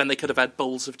sense when they could have had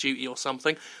Balls of Duty or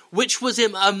something, which was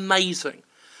amazing.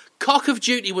 Cock of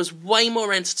Duty was way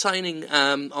more entertaining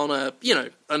on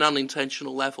an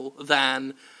unintentional level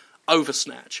than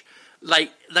Oversnatch.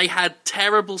 They had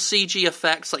terrible CG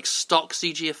effects, stock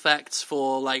CG effects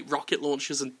for rocket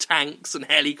launchers and tanks and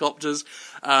helicopters.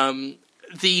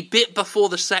 The bit before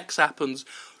the sex happens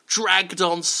dragged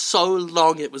on so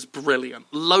long, it was brilliant.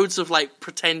 Loads of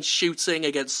pretend shooting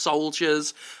against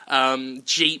soldiers,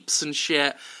 jeeps and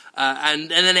shit. And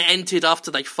then it ended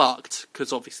after they fucked,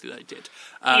 because obviously they did.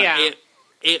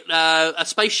 A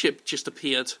spaceship just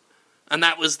appeared, and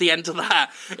that was the end of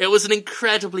that. It was an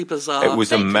incredibly bizarre. It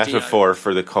was a metaphor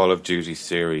for the Call of Duty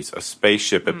series. A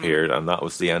spaceship appeared, and that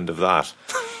was the end of that.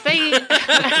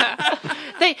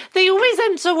 They always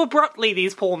end so abruptly,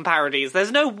 these porn parodies.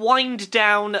 There's no wind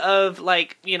down of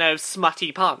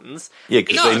smutty puns. Yeah,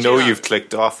 because they know you've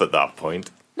clicked off at that point.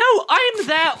 No, I'm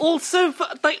there also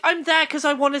I'm there because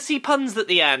I want to see puns at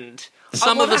the end.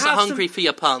 Some of us are hungry for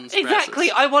your puns. Exactly.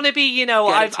 Brazzers. I want to be,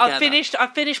 I've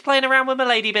finished playing around with my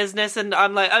lady business, and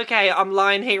I'm okay, I'm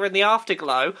lying here in the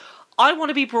afterglow. I want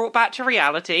to be brought back to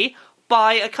reality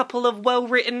by a couple of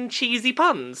well-written cheesy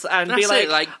puns and be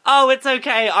oh, it's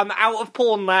okay, I'm out of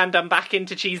porn land, I'm back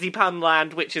into cheesy pun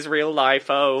land, which is real life.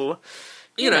 Oh,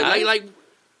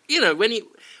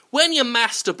 when you're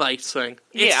masturbating,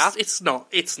 it's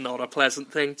not a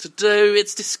pleasant thing to do.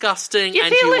 It's disgusting. You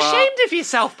feel ashamed of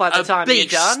yourself by the time you're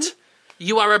done.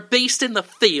 You are a beast in the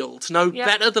field,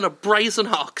 better than a brazen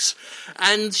ox,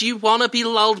 and you want to be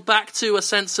lulled back to a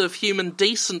sense of human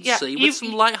decency with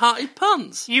some light-hearted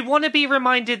puns. You want to be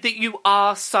reminded that you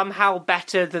are somehow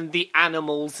better than the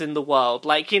animals in the world.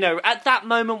 At that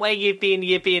moment where you've been,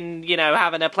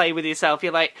 having a play with yourself,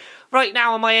 you're like, right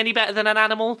now, am I any better than an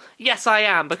animal? Yes, I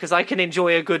am, because I can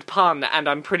enjoy a good pun, and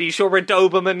I'm pretty sure a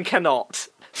Doberman cannot.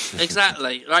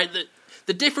 Exactly, right?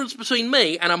 The difference between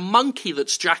me and a monkey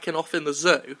that's jacking off in the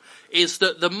zoo is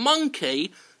that the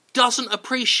monkey doesn't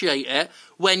appreciate it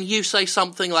when you say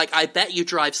something like, I bet you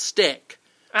drive stick.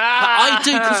 But I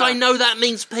do, because I know that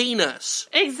means penis.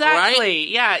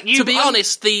 Exactly, right? Yeah. To be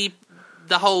honest, the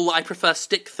whole I prefer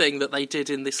stick thing that they did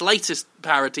in this latest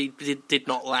parody did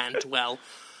not land well.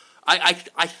 I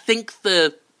think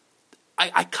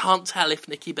I can't tell if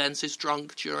Nikki Benz is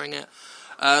drunk during it.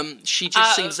 She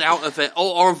just seems out of it,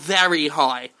 or very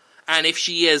high. And if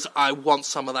she is, I want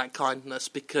some of that kindness,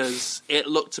 because it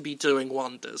looked to be doing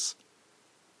wonders.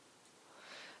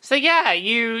 So yeah,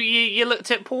 you looked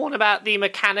at porn about the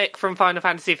mechanic from Final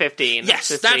Fantasy 15.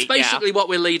 Yes, that's basically what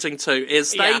we're leading to,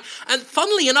 is they... Yeah. And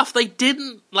funnily enough, they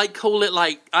didn't, call it,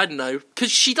 I don't know,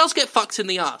 because she does get fucked in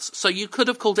the ass, so you could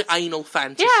have called it anal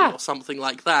fantasy or something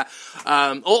like that.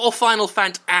 Or Final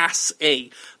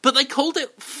Fantasy. But they called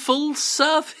it full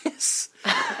service.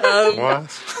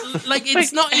 What?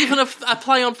 It's not even a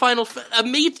play on Final...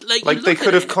 they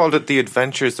could have called it The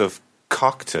Adventures of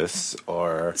Coctus,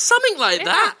 or something like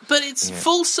that, but it's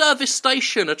full service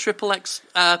station, a triple X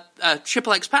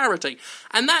parody,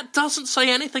 and that doesn't say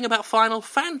anything about Final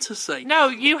Fantasy. No,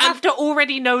 you have to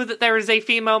already know that there is a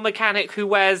female mechanic who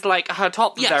wears her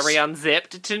top very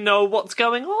unzipped to know what's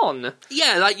going on.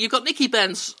 Yeah, you've got Nikki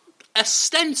Benz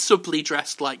ostensibly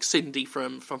dressed like Cindy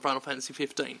from Final Fantasy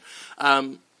 15.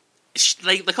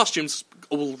 The costume's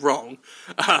all wrong,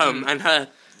 and her.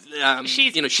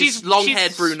 She's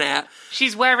long-haired brunette.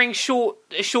 She's wearing short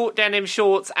denim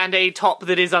shorts and a top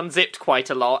that is unzipped quite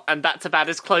a lot, and that's about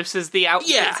as close as the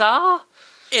outfits are.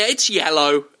 Yeah, it's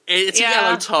yellow. It's a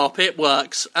yellow top. It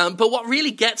works. But what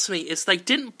really gets me is they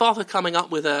didn't bother coming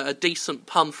up with a decent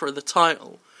pun for the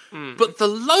title. But the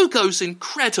logo's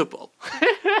incredible.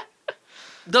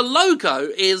 The logo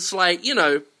is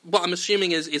what I'm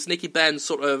assuming is Nikki Ben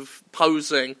sort of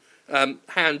posing...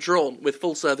 hand-drawn with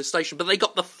full service station, but they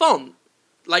got the font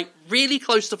really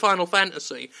close to Final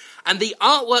Fantasy, and the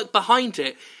artwork behind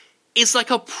it is a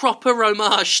proper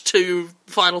homage to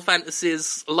Final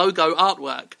Fantasy's logo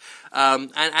artwork,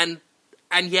 and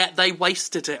yet they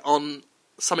wasted it on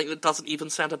something that doesn't even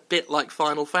sound a bit like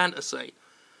Final Fantasy.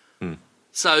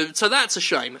 So that's a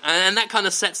shame, and that kind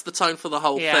of sets the tone for the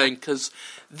whole thing, because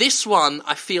this one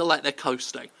I feel like they're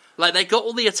coasting. They got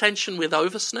all the attention with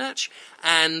Oversnatch,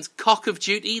 and Cock of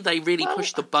Duty, they really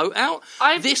pushed the boat out.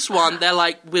 This one, they're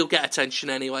we'll get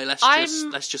attention anyway, let's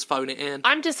just phone it in.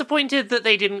 I'm disappointed that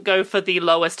they didn't go for the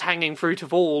lowest hanging fruit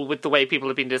of all with the way people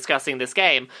have been discussing this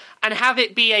game, and have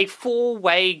it be a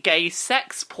 4-way gay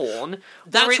sex porn.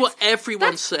 That's what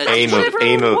everyone said.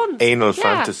 Anal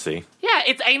fantasy. Yeah,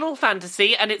 it's anal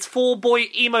fantasy, and it's 4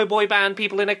 emo boy band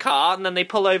people in a car, and then they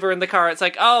pull over in the car. It's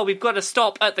we've got to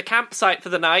stop at the campsite for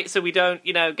the night so we don't,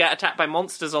 get attacked by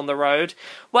monsters on the road.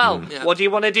 Well, what do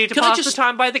you want to do to pass the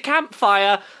time by the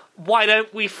campfire? Why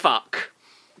don't we fuck?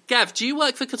 Gav, do you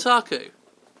work for Kotaku?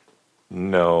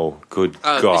 No, good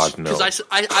God, no. Because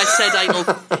I said anal...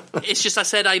 It's just I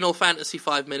said anal fantasy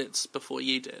 5 minutes before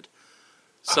you did.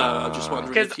 So I'm just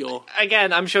wondering if you're...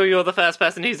 Again, I'm sure you're the first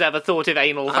person who's ever thought of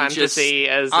anal fantasy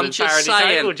as a parody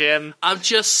title, Jim. I'm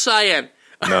just saying.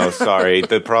 No, sorry.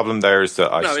 The problem there is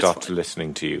that I stopped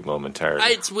listening to you momentarily.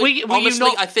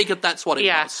 Honestly, I figured that's what it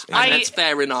was. And that's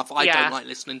fair enough. I don't like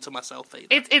listening to myself either.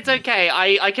 It's okay.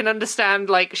 I can understand,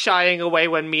 shying away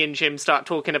when me and Jim start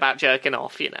talking about jerking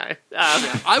off,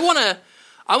 I want to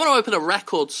open a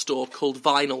record store called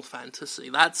Vinyl Fantasy.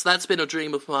 That's been a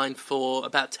dream of mine for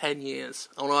about 10 years.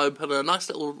 I want to open a nice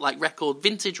little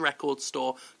vintage record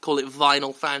store, call it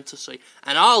Vinyl Fantasy,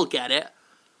 and I'll get it.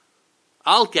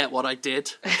 I'll get what I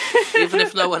did, even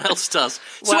if no one else does.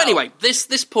 So anyway,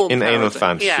 this porn in parody. Anal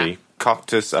Fantasy,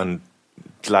 Coctus and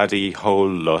Gladdy Hole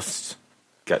Lust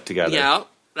get together. Yeah,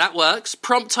 that works.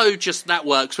 Prompto, that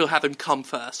works. We'll have him come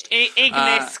first.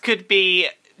 Ignis could be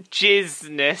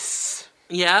Jizness.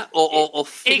 Yeah, or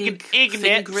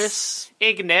Ignips.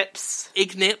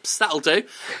 Ignips, that'll do.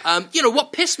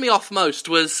 What pissed me off most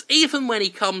was, even when he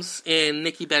comes in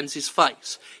Nikki Benz's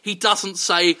face, he doesn't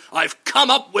say, "I've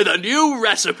come up with a new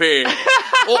recipe,"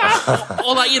 or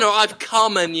 "I've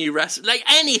come a new recipe."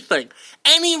 Anything,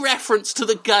 any reference to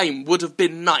the game would have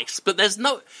been nice, but there's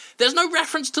no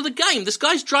reference to the game. This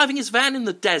guy's driving his van in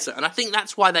the desert, and I think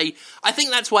that's why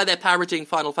they're parodying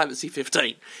Final Fantasy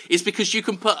 15. Is because you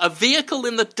can put a vehicle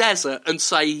in the desert and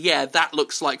say, "Yeah, that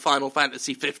looks like Final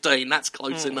Fantasy 15. That's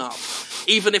close enough."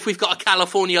 Even if we've got a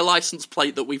California license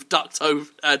plate that we've duct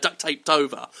taped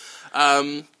over.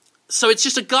 So it's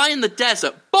just a guy in the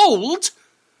desert. Bold!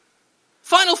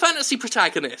 Final Fantasy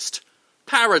protagonist.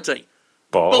 Parody.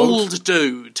 Bold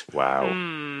dude. Wow.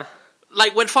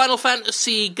 When Final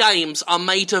Fantasy games are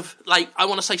made of, I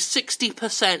want to say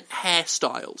 60%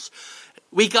 hairstyles,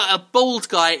 we got a bald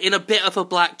guy in a bit of a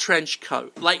black trench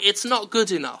coat. It's not good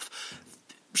enough.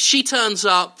 She turns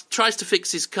up, tries to fix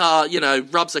his car,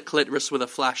 rubs her clitoris with a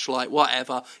flashlight,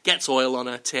 whatever, gets oil on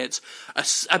her tits.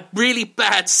 A really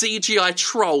bad CGI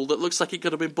troll that looks like it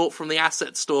could have been bought from the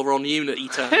asset store on Unity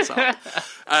turns up.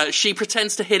 She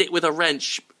pretends to hit it with a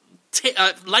wrench,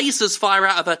 lasers fire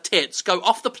out of her tits, go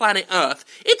off the planet Earth.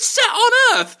 It's set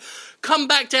on Earth! Come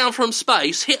back down from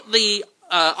space, hit the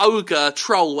ogre,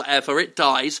 troll, whatever, it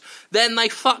dies. Then they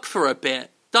fuck for a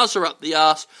bit. Does her up the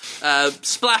arse,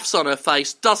 splaffs on her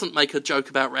face, doesn't make a joke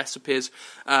about recipes.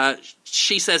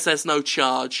 She says there's no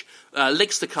charge,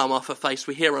 licks the cum off her face.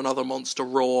 We hear another monster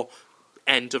roar.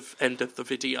 End of the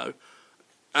video.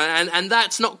 And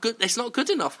that's not good. It's not good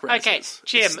enough, Brett. Okay,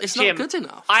 Jim. It's Jim, not good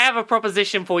enough. I have a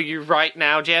proposition for you right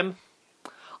now, Jim.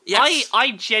 Yes.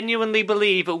 I genuinely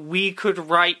believe we could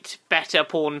write better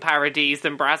porn parodies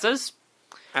than Brazzers.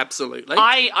 Absolutely.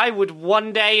 I would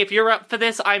one day, if you're up for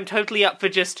this, I'm totally up for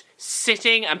just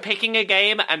sitting and picking a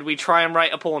game and we try and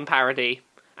write a porn parody.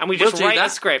 And we just write a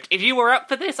script. If you were up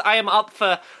for this, I am up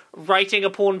for writing a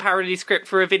porn parody script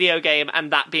for a video game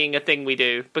and that being a thing we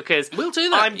do. Because we'll do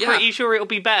that, I'm pretty sure it'll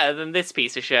be better than this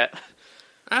piece of shit.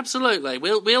 Absolutely.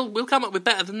 We'll come up with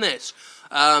better than this.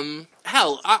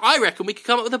 Hell, I reckon we could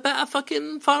come up with a better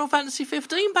fucking Final Fantasy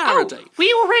 15 parody. Oh,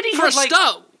 we already for a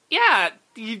start. Yeah,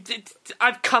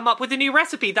 I've come up with a new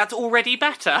recipe that's already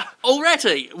better.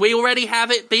 We already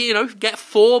have it be, get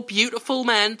 4 beautiful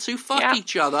men to fuck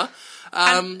each other.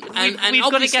 And we've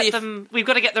got to get them. We've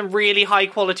got to get them really high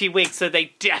quality wigs so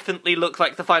they definitely look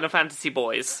like the Final Fantasy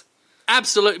boys.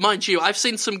 Absolutely, mind you, I've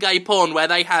seen some gay porn where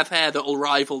they have hair that will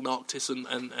rival Noctis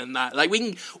and that. Like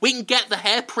we can get the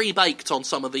hair pre-baked on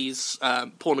some of these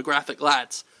pornographic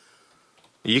lads.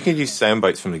 You can use sound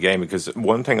bites from the game, because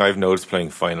one thing I've noticed playing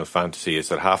Final Fantasy is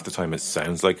that half the time it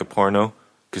sounds like a porno,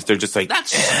 because they're just like,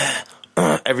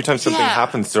 every time something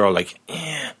happens, they're all like,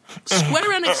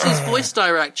 Square Enix's voice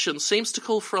direction seems to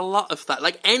call for a lot of that.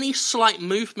 Like, any slight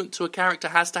movement to a character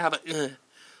has to have a...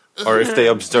 Or if they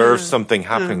observe something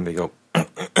happening, they go...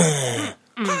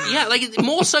 Yeah, like,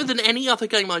 more so than any other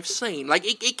game I've seen. Like,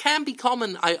 it can be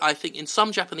common, I think, in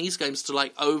some Japanese games to,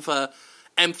 like,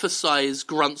 emphasize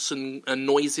grunts and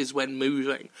noises when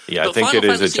moving. Yeah, but I think Final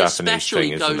it is Fantasy a Japanese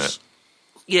thing, isn't it?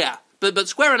 Yeah, but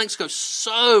Square Enix goes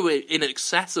so in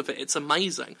excess of it, it's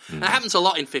amazing. And it happens a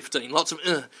lot in 15, lots of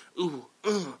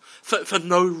for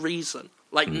no reason.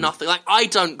 Like nothing. Like, I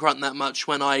don't grunt that much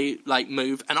when I, like,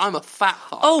 move, and I'm a fat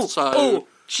fuck,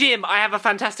 Jim, I have a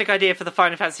fantastic idea for the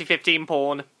Final Fantasy 15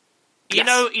 porn.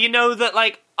 Yes. You know that,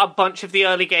 like, a bunch of the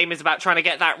early game is about trying to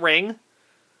get that ring?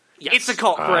 Yes. It's a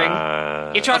cock ring.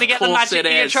 You're trying to get the magic.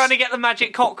 You're trying to get the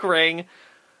magic cock ring,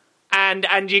 and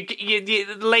you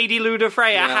Lady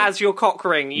Ludafreya has your cock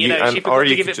ring. She forgot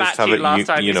to give it back to you last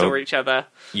time you saw each other.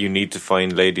 You need to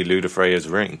find Lady Ludafreya's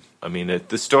ring. I mean,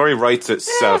 the story writes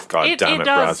itself. God damn it,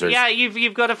 does. Brazzers. Yeah,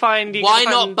 you've got to find. Why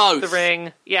not both? The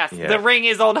ring. Yes, the ring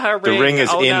is on her ring. The ring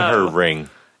is in her ring.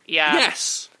 Yeah.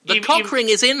 Yes. The cock ring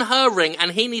is in her ring,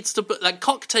 and he needs to put, like,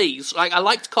 Cock Tease. Like, I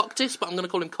liked Cocktis, but I'm going to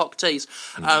call him Cock Tease.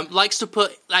 Likes to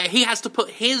put, like, he has to put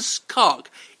his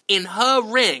cock in her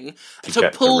ring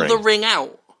to pull the ring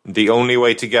out. The only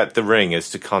way to get the ring is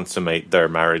to consummate their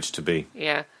marriage to be.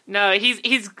 Yeah. No,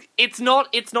 it's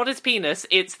not his penis,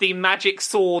 it's the magic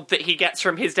sword that he gets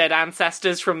from his dead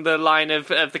ancestors from the line of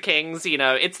the kings,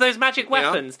 It's those magic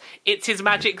weapons. Yeah. It's his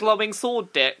magic glowing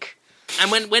sword dick. And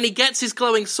when he gets his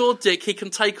glowing sword dick, he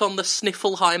can take on the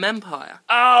Sniffelheim Empire.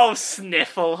 Oh,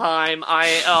 Sniffelheim.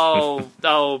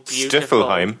 Beautiful.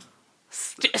 Stiffelheim.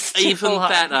 Even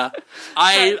better.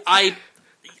 I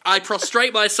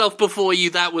prostrate myself before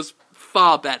you, that was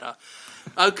far better.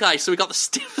 Okay, so we got the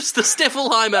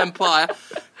Stiffelheim Empire,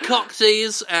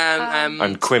 Cocktease,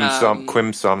 and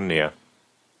Quimsomnia.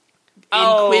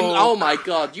 Oh my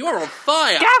god, you're on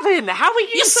fire! Gavin, how are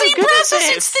you so good at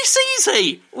this? It's this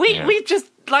easy! We've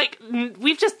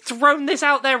just thrown this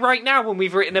out there right now when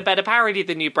we've written a better parody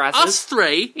than you, Brazzers. Us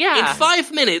three, in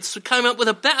 5 minutes, came up with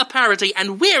a better parody,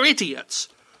 and we're idiots.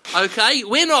 Okay?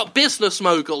 We're not business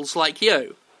moguls like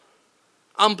you.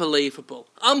 Unbelievable.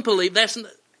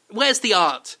 Where's the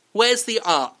art? Where's the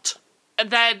art?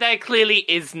 There clearly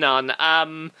is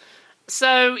none.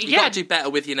 So, you gotta do better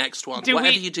with your next one.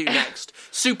 Whatever you do next.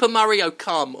 Super Mario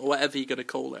Come, or whatever you're gonna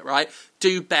call it, right?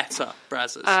 Do better,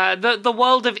 Brazzers. The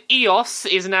world of Eos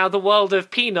is now the world of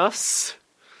Penis.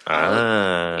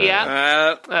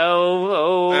 Yeah.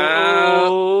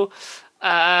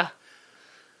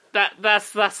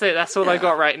 That's it. That's all I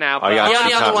got right now. I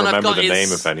actually can't remember the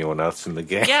name of anyone else in the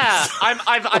game. Yeah,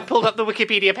 I've pulled up the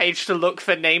Wikipedia page to look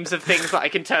for names of things that I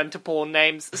can turn to porn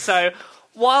names. So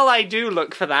while I do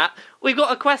look for that, we've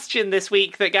got a question this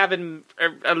week that Gavin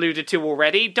alluded to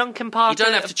already. Duncan Parker. You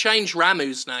don't have to change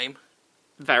Ramu's name.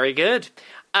 Very good.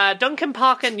 Duncan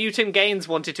Parker Newton Gaines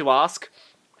wanted to ask,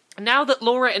 now that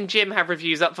Laura and Jim have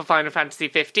reviews up for Final Fantasy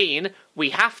 15, we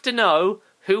have to know,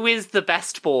 who is the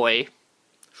best boy?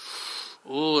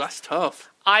 Ooh, that's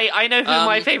tough. I know who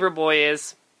my favourite boy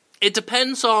is. It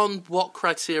depends on what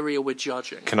criteria we're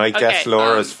judging. Can I guess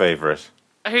Laura's favourite?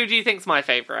 Who do you think's my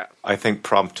favourite? I think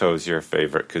Prompto's your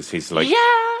favourite because he's like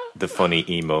the funny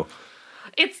emo.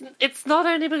 It's not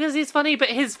only because he's funny, but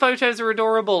his photos are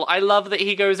adorable. I love that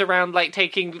he goes around like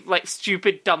taking like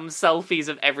stupid dumb selfies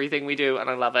of everything we do, and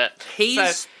I love it.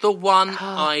 He's the one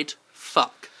I'd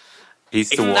fuck. He's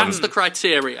the one. That's the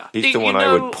criteria. He's the one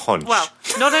I would punch. Well,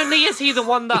 not only is he the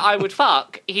one that I would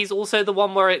fuck, he's also the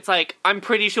one where it's like, I'm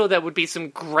pretty sure there would be some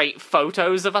great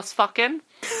photos of us fucking.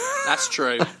 That's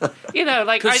true. You know,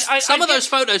 like some of those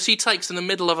photos he takes in the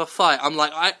middle of a fight, I'm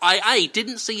like, I A,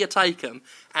 didn't see you take them,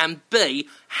 and B,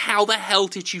 how the hell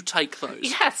did you take those?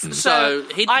 Yes. So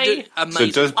he'd do amazing.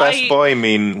 So does best boy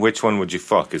mean which one would you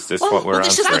fuck? Is this what we're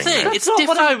this answering? is the thing. That's It's not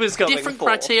different, what I was going different for.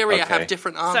 criteria Okay. have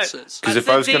different answers. Because if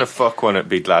I was going to fuck one, it'd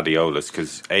be Gladiolus.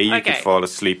 Because A, you could Okay. fall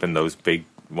asleep in those big,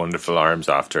 wonderful arms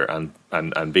after,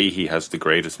 and B, he has the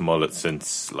greatest mullet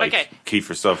since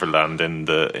Kiefer Sutherland in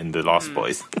the Lost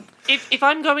Boys. If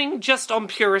I'm going just on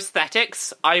pure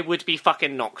aesthetics, I would be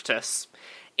fucking Noctis.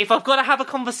 If I've got to have a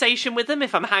conversation with them,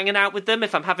 if I'm hanging out with them,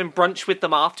 if I'm having brunch with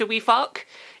them after we fuck,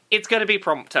 it's going to be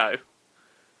Prompto.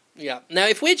 Yeah. Now,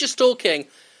 if we're just talking,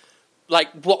 like,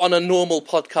 what on a normal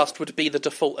podcast would be the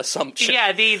default assumption.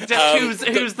 Yeah, who's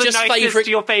the just nicest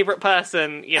to your favourite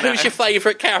person? You know? Who's your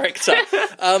favourite character?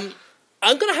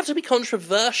 I'm going to have to be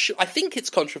controversial. I think it's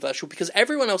controversial because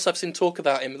everyone else I've seen talk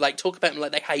about him like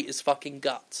they hate his fucking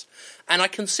guts. And I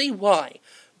can see why.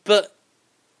 But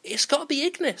it's got to be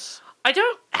Ignis. I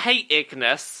don't hate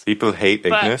Ignis. People hate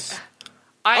Ignis. Yeah.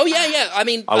 I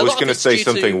mean, I was going to say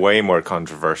something way more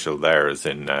controversial there, as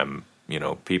in,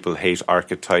 people hate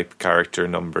archetype character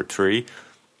number 3.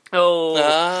 Oh.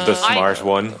 The smart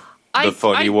one, the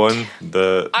funny one,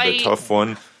 the tough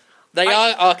one. They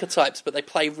are archetypes, but they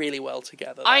play really well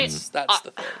together. That's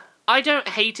the thing. I don't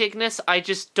hate Ignis, I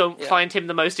just don't find him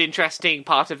the most interesting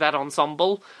part of that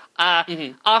ensemble.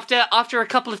 After a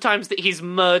couple of times that he's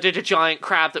murdered a giant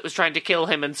crab that was trying to kill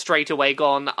him and straight away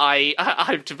gone,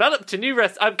 I've developed a new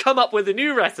I've come up with a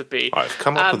new recipe. I've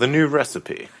come up with a new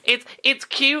recipe. It's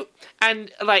cute, and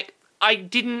like I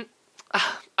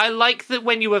like that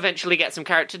when you eventually get some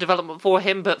character development for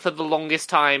him, but for the longest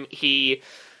time he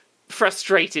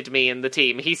frustrated me in the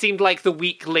team. He seemed like the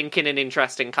weak link in an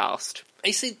interesting cast.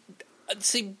 You see,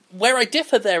 where I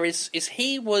differ there is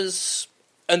he was,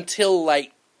 until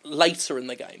like later in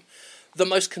the game, the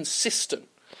most consistent,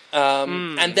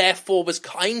 and therefore was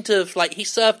kind of like he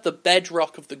served the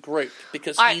bedrock of the group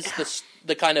because he's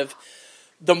the kind of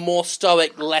the more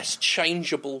stoic, less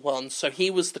changeable one. So he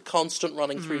was the constant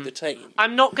running through the team.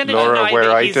 I'm not going to Laura, deny where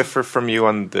that I differ from you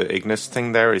on the Ignis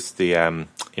thing there is the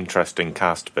interesting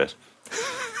cast bit.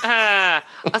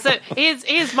 So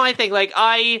here's my thing. Like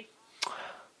I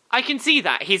can see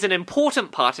that he's an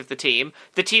important part of the team.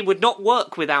 The team would not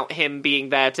work without him being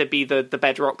there to be the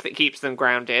bedrock that keeps them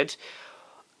grounded.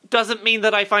 Doesn't mean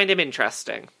that I find him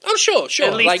interesting. I'm sure.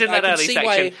 At least in that early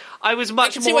section. I was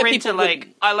much more into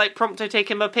I like Prompto take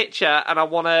him a picture, and I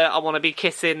wanna be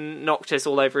kissing Noctis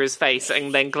all over his face,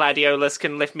 and then Gladiolus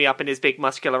can lift me up in his big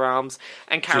muscular arms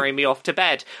and carry me off to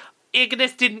bed.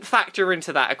 Ignis didn't factor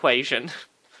into that equation.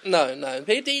 No.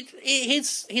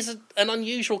 He's an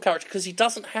unusual character because he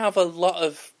doesn't have a lot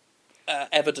of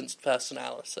evidenced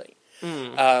personality.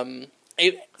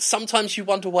 Sometimes you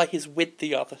wonder why he's with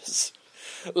the others.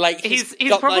 Like he's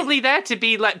probably there to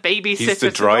be like babysitter. He's the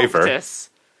driver.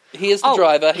 He is the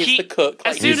driver. He's the cook.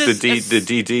 Like, he's the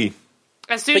DD.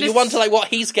 But you wonder like what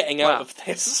he's getting out of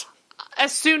this.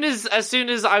 As soon as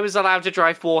I was allowed to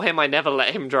drive for him, I never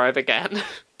let him drive again.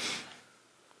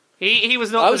 He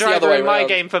was not the driver in my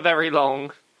game for very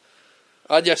long.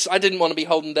 I didn't want to be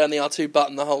holding down the R2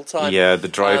 button the whole time. Yeah, the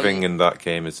driving in that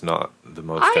game is not the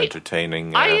most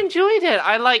entertaining. I enjoyed it.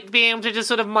 I like being able to just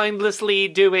sort of mindlessly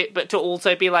do it, but to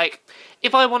also be like,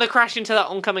 if I want to crash into that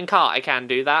oncoming car, I can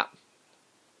do that.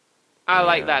 I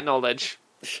like that knowledge.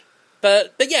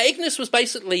 But yeah, Ignis was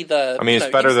basically the... I mean, it's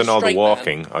better than all the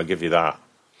walking, I'll give you that.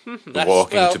 The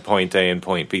walking to point A and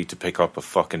point B to pick up a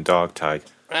fucking dog tag.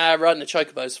 Riding a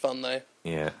chocobo's fun, though.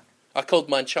 Yeah. I called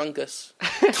mine Chungus.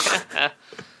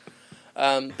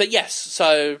 But yes,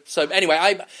 so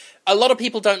anyway, a lot of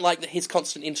people don't like his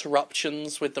constant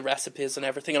interruptions with the recipes and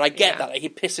everything, and I get that. He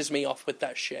pisses me off with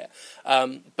that shit.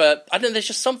 But I don't know, there's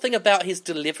just something about his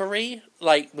delivery,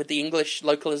 like with the English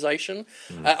localization.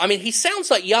 I mean, he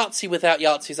sounds like Yahtzee without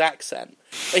Yahtzee's accent.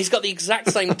 He's got the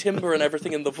exact same timbre and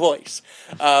everything in the voice.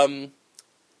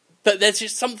 But there's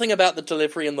just something about the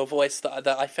delivery and the voice that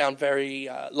I found very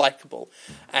likable.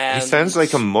 He sounds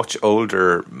like a much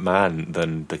older man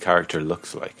than the character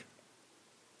looks like.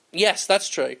 Yes, that's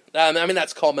true. I mean,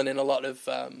 that's common in a lot of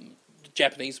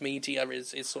Japanese media,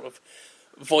 is sort of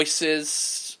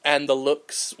voices and the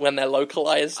looks when they're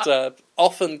localized are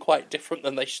often quite different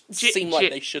than they seem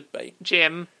like they should be.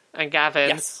 Jim and Gavin,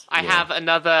 Yes. I have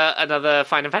another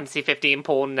Final Fantasy 15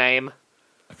 porn name.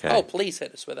 Okay. Oh, please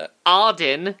hit us with it.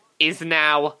 Arden is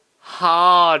now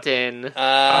Hardin.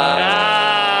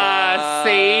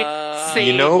 See?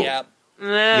 You know,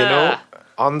 Yeah.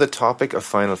 on the topic of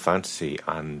Final Fantasy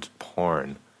and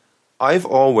porn, I've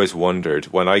always wondered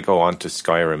when I go onto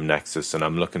Skyrim Nexus and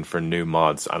I'm looking for new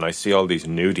mods and I see all these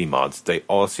nudie mods, they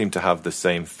all seem to have the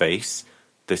same face,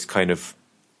 this kind of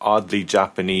oddly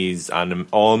Japanese and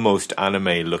almost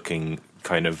anime-looking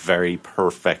kind of very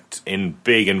perfect, in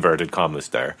big inverted commas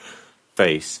there,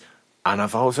 face. And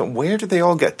I've always thought, where do they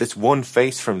all get this one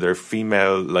face from their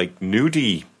female, like,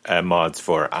 nudie mods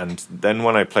for? And then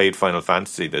when I played Final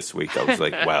Fantasy this week, I was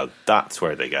like, well, that's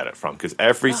where they get it from. Because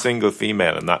every single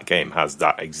female in that game has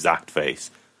that exact face.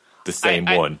 The same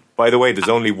one. By the way, there's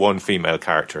only one female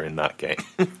character in that game.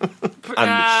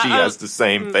 And she has the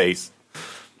same face.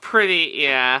 Pretty,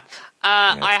 yeah.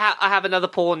 I have another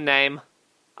porn name.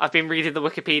 I've been reading the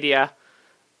Wikipedia.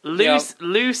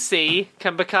 Lucy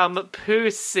can become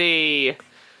Pussy.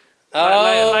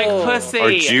 Like pussy.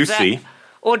 Or Juicy.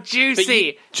 Or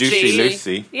Juicy. Juicy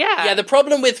Lucy. Yeah. Yeah, the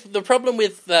problem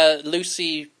with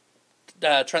Lucy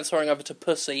transferring over to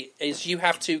Pussy is you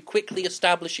have to quickly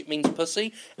establish it means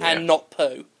pussy and not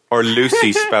poo. Or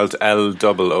Lucy spelled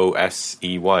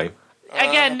Loosey.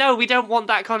 Again, no, we don't want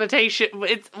that connotation.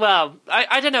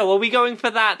 I don't know. Are we going for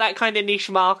that kind of niche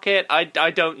market? I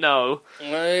don't know.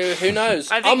 Who knows?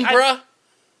 I think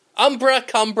Umbra,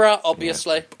 Cumbra,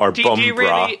 obviously. Or Do you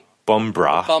really-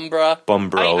 Bumbra. Bumbro,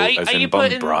 as in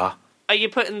Bumbra. Are you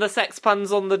putting the sex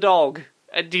puns on the dog?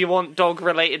 Do you want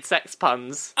dog-related sex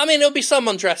puns? I mean, it'll be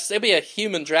someone dressed. It'll be a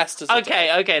human dressed as a dog. Okay,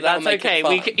 That'll that's make okay. it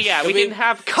fun. We can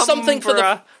have something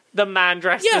for the man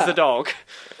dressed as a dog.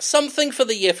 Something for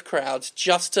the YIF crowd,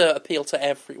 just to appeal to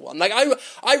everyone. Like,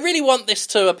 I really want this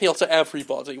to appeal to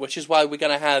everybody, which is why we're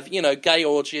going to have, gay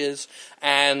orgies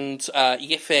and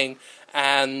YIFing,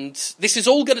 and this is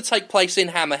all going to take place in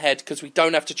Hammerhead, because we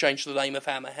don't have to change the name of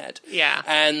Hammerhead. Yeah.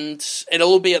 And it'll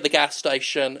all be at the gas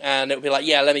station, and it'll be like,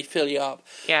 yeah, let me fill you up.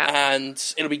 Yeah. And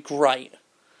it'll be great.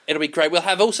 It'll be great. We'll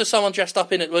have also someone dressed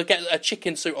up in it. We'll get a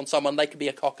chicken suit on someone. They could be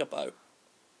a cockapoo.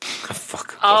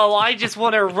 Fuck. Oh, I just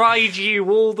want to ride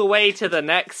you all the way to the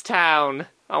next town.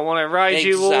 I want to ride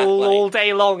you all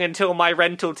day long until my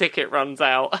rental ticket runs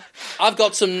out. I've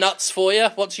got some nuts for you.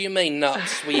 What do you mean,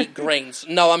 nuts? We eat greens.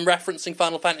 No, I'm referencing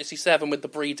Final Fantasy VII with the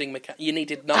breeding mechanic. You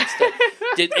needed nuts.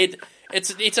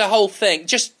 It's a whole thing.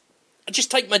 Just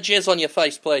take my jizz on your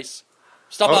face, please.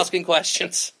 Stop asking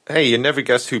questions. Hey, you never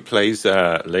guess who plays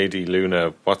Lady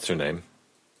Luna, what's her name?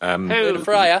 Luna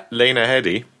Freya. Lena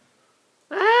Headey.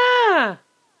 Ah!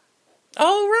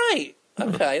 Oh, right.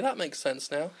 Okay, that makes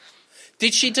sense now.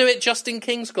 Did she do it just in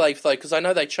Kingsglaive, though? Because I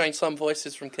know they changed some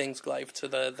voices from Kingsglaive to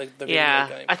the video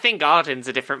game. I think Arden's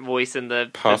a different voice in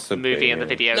the movie and the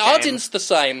video game. Arden's the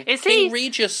same. Is King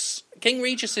he? King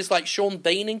Regis is like Sean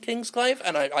Bean in Kingsglaive,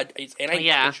 and it ain't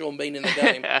fucking Sean Bean in the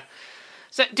game.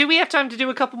 So, do we have time to do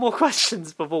a couple more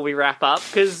questions before we wrap up?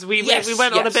 Because we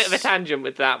went on a bit of a tangent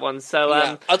with that one.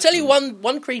 So, I'll tell you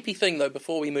one creepy thing, though,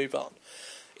 before we move on,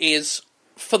 is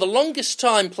for the longest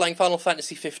time playing Final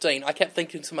Fantasy 15, I kept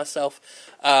thinking to myself,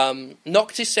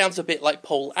 Noctis sounds a bit like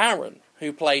Paul Aaron,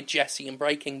 who played Jesse in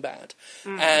Breaking Bad.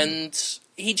 Mm-hmm. And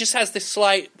he just has this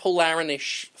slight Paul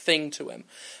Aaron-ish thing to him.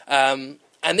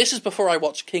 And this is before I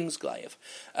watched Kingsglaive.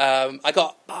 I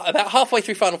got about halfway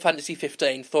through Final Fantasy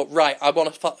 15, thought, right, I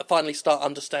want to finally start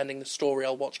understanding the story,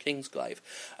 I'll watch Kingsglaive.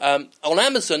 On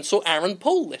Amazon, saw Aaron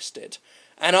Paul listed.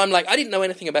 And I'm like, I didn't know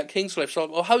anything about Kingsglaive, so I'm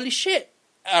like, well, holy shit,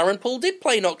 Aaron Paul did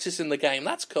play Noctis in the game,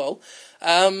 that's cool.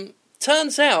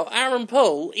 Turns out Aaron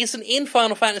Paul isn't in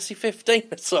Final Fantasy 15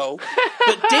 at all,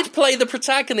 but did play the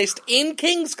protagonist in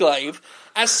Kingsglaive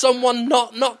as someone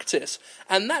not Noctis.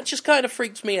 And that just kind of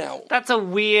freaked me out. That's a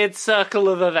weird circle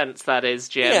of events, that is,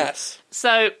 Jim. Yes.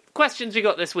 So, questions we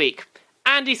got this week.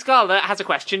 Andy Scarlett has a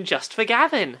question just for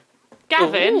Gavin.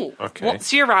 Gavin,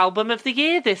 what's your album of the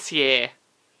year this year?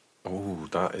 Oh,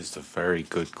 that is a very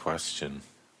good question.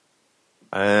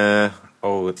 It's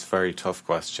a very tough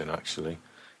question, actually.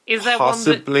 Is there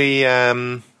possibly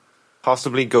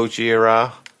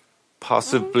Gojira,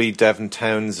 possibly Devin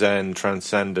Townsend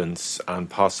Transcendence, and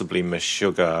possibly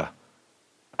Meshuggah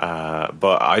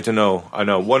But I don't know. I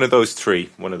know one of those three.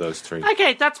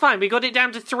 Okay, that's fine. We got it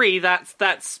down to 3.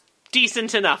 That's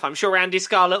decent enough. I'm sure Andy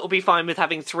Scarlett will be fine with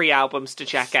having 3 albums to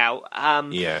check out.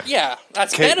 Yeah,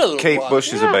 that's better than Kate one.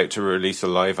 Bush is about to release a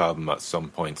live album at some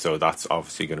point, so that's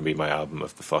obviously going to be my album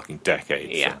of the fucking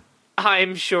decade. Yeah, so.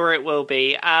 I'm sure it will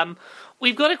be.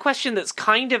 We've got a question that's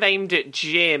kind of aimed at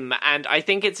Jim, and I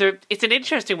think it's an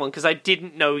interesting one because I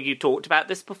didn't know you talked about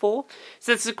this before.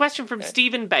 So it's a question from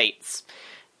Stephen Bates.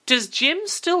 Does Jim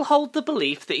still hold the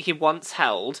belief that he once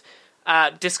held,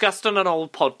 discussed on an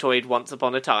old Podtoid once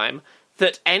upon a time,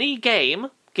 that any game,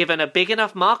 given a big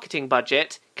enough marketing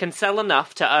budget, can sell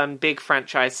enough to earn big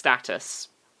franchise status?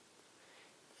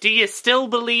 Do you still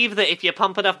believe that if you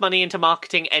pump enough money into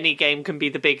marketing, any game can be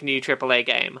the big new AAA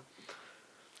game?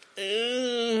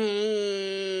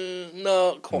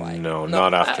 Not quite. No,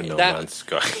 not after No Man's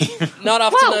Sky. Not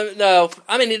after No.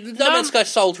 I mean, No Man's Sky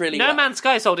sold really well. No Man's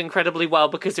Sky sold incredibly well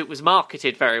because it was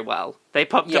marketed very well. They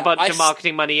pumped a bunch of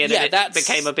marketing money in and it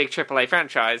became a big AAA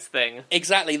franchise thing.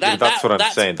 Exactly. That's what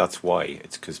I'm saying. That's why.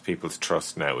 It's because people's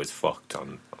trust now is fucked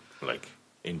on, like,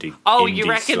 indie. Oh, you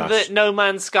reckon that No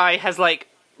Man's Sky has, like,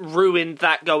 ruined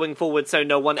that going forward so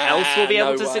no one else will be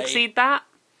able to succeed that?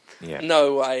 Yeah.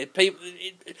 No way.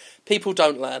 People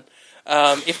don't learn.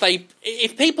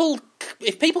 If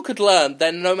people could learn,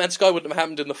 then No Man's Sky wouldn't have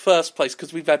happened in the first place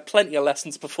because we've had plenty of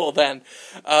lessons before then.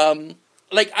 I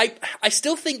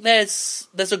still think there's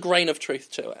a grain of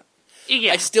truth to it.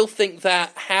 Yeah. I still think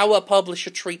that how a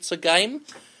publisher treats a game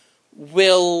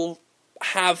will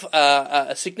have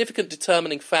a significant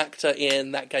determining factor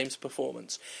in that game's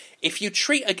performance. If you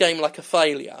treat a game like a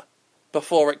failure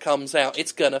before it comes out,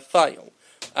 it's going to fail.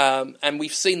 And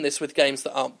we've seen this with games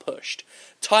that aren't pushed.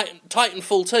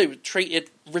 Titanfall 2 treated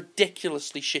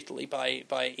ridiculously shittily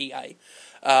by EA.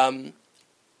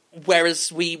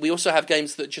 Whereas we also have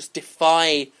games that just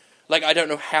defy... Like, I don't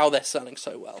know how they're selling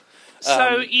so well.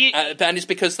 And it's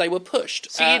because they were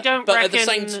pushed. So you don't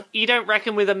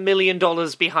reckon with $1 million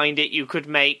behind it you could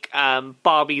make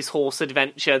Barbie's Horse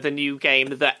Adventure the new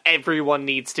game that everyone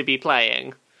needs to be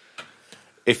playing?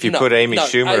 If you put Amy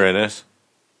Schumer in it.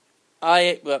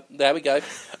 Well, there we go.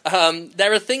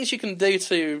 There are things you can do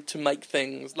to make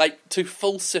things, like to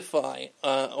falsify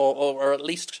or at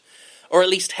least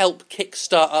help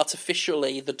kickstart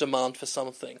artificially the demand for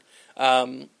something.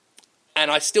 And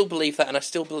I still believe that,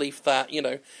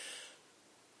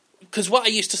 because what I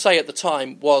used to say at the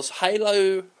time was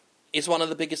Halo is one of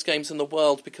the biggest games in the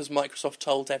world because Microsoft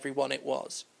told everyone it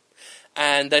was.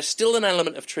 And there's still an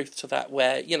element of truth to that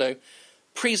where,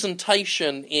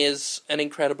 presentation is an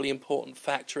incredibly important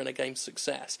factor in a game's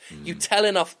success. You tell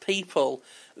enough people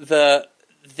that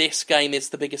this game is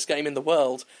the biggest game in the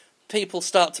world, people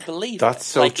start to believe That's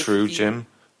so true, Jim.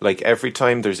 Like, every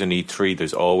time there's an E3,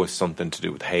 there's always something to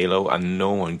do with Halo, and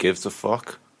no one gives a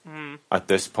fuck. At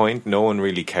this point, no one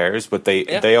really cares, but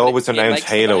they always announce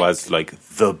Halo as, like,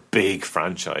 the big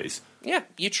franchise. Yeah,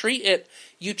 you treat it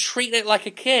like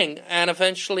a king, and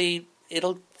eventually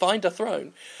it'll find a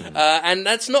throne. And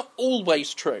that's not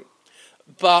always true.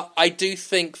 But I do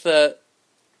think that,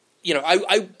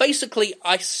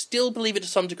 I still believe it to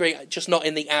some degree, just not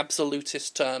in the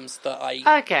absolutist terms that I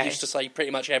used to say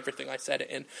pretty much everything I said it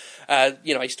in. I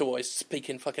used to always speak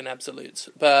in fucking absolutes.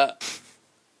 But,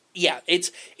 yeah,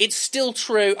 it's still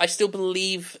true. I still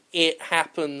believe it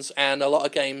happens, and a lot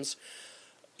of games,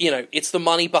 it's the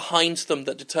money behind them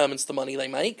that determines the money they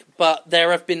make. But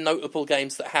there have been notable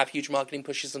games that have huge marketing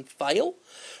pushes and fail.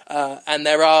 And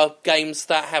there are games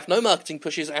that have no marketing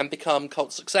pushes and become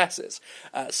cult successes.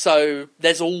 So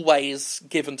there's always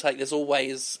give and take. There's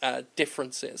always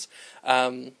differences.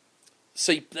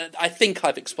 So I think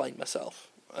I've explained myself.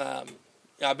 I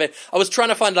was trying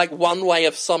to find one way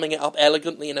of summing it up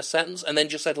elegantly in a sentence, and then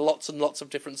just said lots and lots of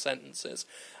different sentences.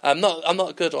 I'm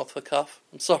not good off the cuff.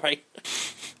 I'm sorry.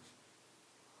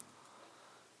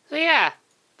 So yeah,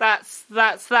 that's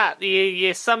that.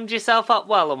 You summed yourself up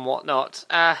well and whatnot.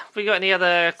 We got any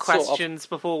other questions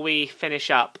before we finish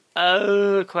up?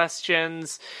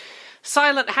 Questions.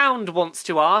 Silent Hound wants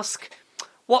to ask,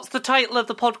 what's the title of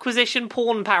the Podquisition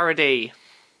porn parody?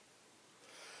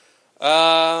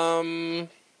 I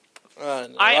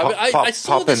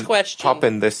saw this question.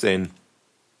 Popping this in.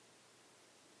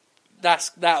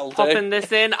 That'll do. Popping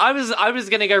this in. I was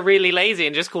going to go really lazy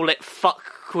and just call it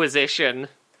Fuckquisition.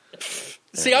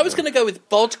 See, I was going to go with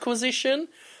Bodquisition,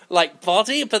 like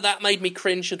body, but that made me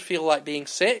cringe and feel like being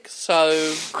sick,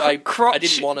 so I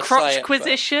didn't want to say it.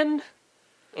 Crotchquisition?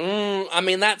 I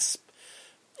mean,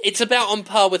 it's about on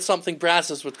par with something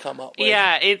Brazzers would come up with.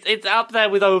 Yeah, it's up there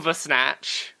with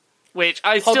Oversnatch, which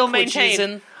I still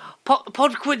maintain.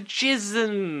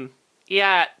 Podquagism.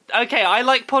 Yeah, okay, I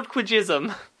like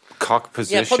podquagism. Cock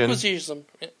position. Yeah, podquagism.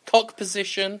 Cock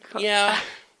position. Yeah.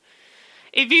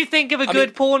 If you think of a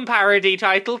good porn parody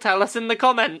title, tell us in the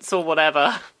comments or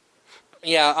whatever.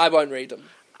 Yeah, I won't read them.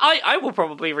 I will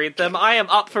probably read them. I am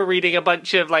up for reading a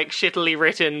bunch of, like, shittily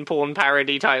written porn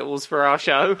parody titles for our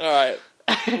show. Alright,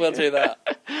 we'll do that.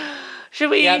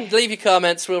 Should we? Yeah, leave your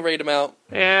comments, we'll read them out.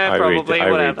 Yeah, probably,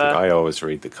 whatever. I always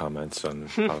read the comments on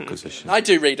Position. I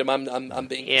do read them, I'm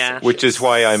being facetious. Which is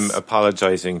why I'm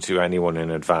apologising to anyone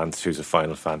in advance who's a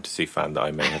Final Fantasy fan that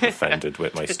I may have offended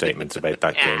with my statements about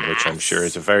that game, which I'm sure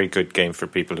is a very good game for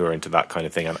people who are into that kind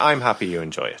of thing, and I'm happy you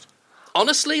enjoy it.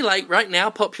 Honestly, like, right now,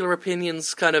 popular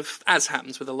opinions kind of, as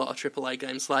happens with a lot of AAA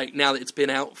games, like, now that it's been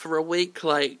out for a week,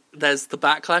 like, there's the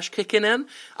backlash kicking in.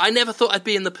 I never thought I'd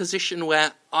be in the position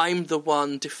where I'm the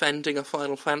one defending a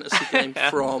Final Fantasy game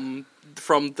from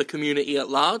the community at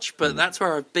large, but that's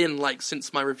where I've been, like,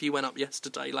 since my review went up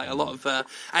yesterday. Like, a lot of,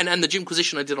 and the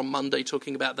Jimquisition I did on Monday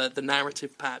talking about the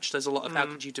narrative patch, there's a lot of how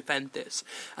could you defend this?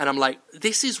 And I'm like,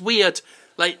 this is weird.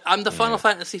 Like, I'm the Final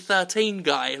Fantasy 13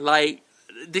 guy, like,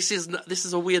 this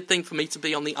is a weird thing for me to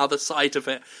be on the other side of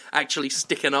it, actually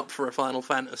sticking up for a Final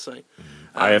Fantasy.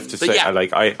 I have to say,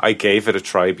 I gave it a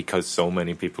try because so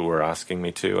many people were asking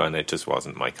me to, and it just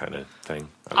wasn't my kind of thing.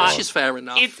 Which is fair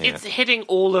enough. It's hitting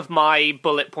all of my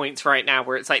bullet points right now,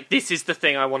 where it's like, this is the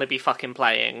thing I want to be fucking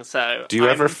playing. So, do you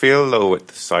ever feel though with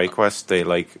the side quest they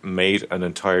like made an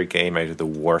entire game out of the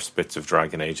worst bits of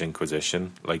Dragon Age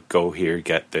Inquisition? Like, go here,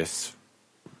 get this.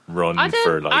 Run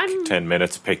for like 10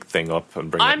 minutes, pick thing up and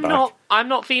bring it back. I'm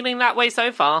not feeling that way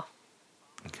so far.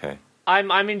 Okay.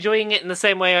 I'm enjoying it in the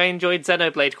same way I enjoyed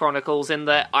Xenoblade Chronicles, in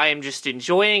that I am just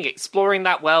enjoying exploring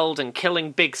that world and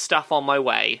killing big stuff on my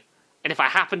way. And if I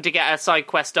happen to get a side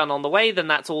quest done on the way, then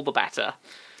that's all the better.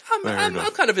 I'm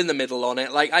kind of in the middle on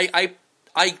it. Like I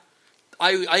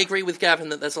agree with Gavin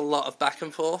that there's a lot of back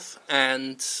and forth,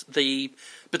 and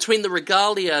between the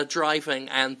regalia driving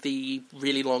and the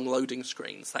really long loading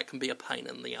screens, that can be a pain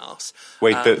in the arse.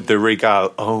 Wait, the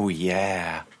regal... Oh,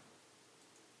 yeah.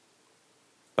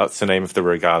 That's the name of the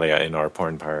regalia in our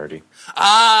porn parody.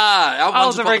 I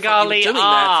wondered the regalia. You were doing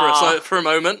that for a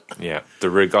moment. Yeah, the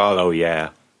regal, oh,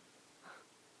 yeah.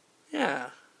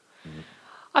 Yeah.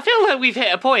 I feel like we've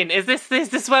hit a point. Is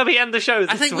this where we end the show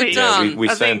this I think week? we're done. Yeah, we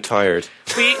sound tired.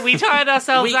 We tired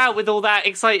ourselves out with all that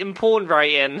exciting porn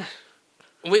writing.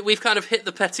 We've kind of hit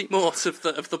the petit mort of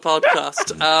the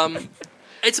podcast.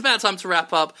 It's about time to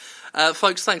wrap up.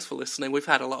 Folks, thanks for listening. We've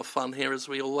had a lot of fun here, as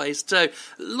we always do.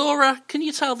 Laura, can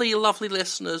you tell the lovely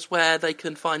listeners where they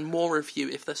can find more of you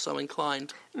if they're so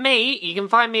inclined? Me, you can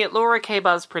find me at Laura K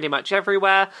Buzz pretty much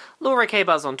everywhere. Laura K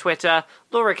Buzz on Twitter,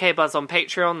 Laura K Buzz on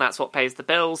Patreon, that's what pays the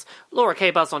bills. Laura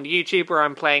K Buzz on YouTube, where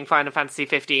I'm playing Final Fantasy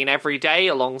 15 every day,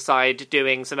 alongside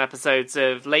doing some episodes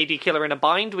of Lady Killer in a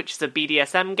Bind, which is a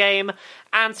BDSM game,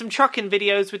 and some trucking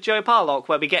videos with Joe Parlock,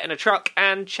 where we get in a truck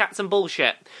and chat some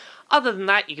bullshit. Other than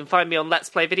that, you can find me on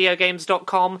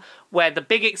letsplayvideogames.com, where the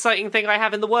big exciting thing I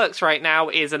have in the works right now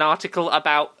is an article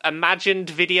about imagined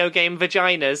video game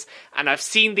vaginas, and I've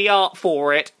seen the art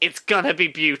for it. It's gonna be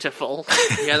beautiful.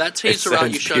 Yeah, that teaser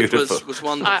art you showed was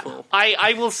wonderful.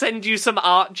 I will send you some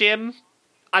art, Jim.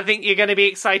 I think you're going to be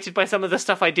excited by some of the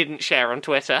stuff I didn't share on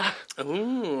Twitter.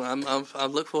 Ooh, I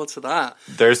look forward to that.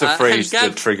 There's a phrase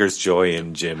that triggers joy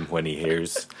in Jim when he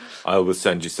hears, I will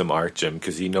send you some art, Jim,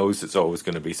 because he knows it's always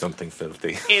going to be something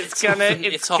filthy. It's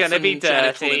gonna be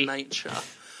dirty in nature.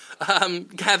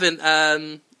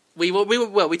 Gavin, we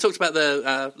talked about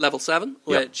the level 7,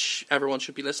 which everyone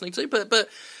should be listening to, but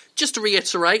just to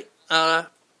reiterate,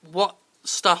 what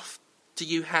stuff do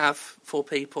you have for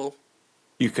people?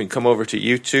 You can come over to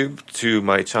YouTube, to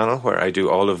my channel, where I do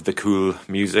all of the cool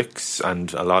musics,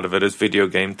 and a lot of it is video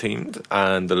game themed.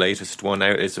 And the latest one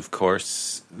out is, of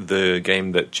course, the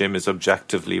game that Jim is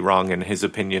objectively wrong in his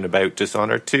opinion about,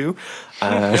 Dishonored 2.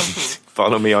 And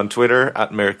follow me on Twitter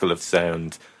at Miracle of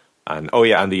Sound. And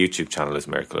and the YouTube channel is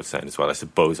Miracle of Sound as well. I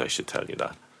suppose I should tell you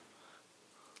that.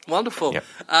 Wonderful. Yep.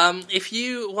 If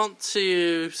you want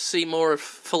to see more of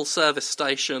Full Service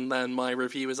Station, then my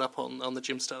review is up on the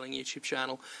Jim Sterling YouTube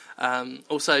channel.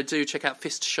 Also, do check out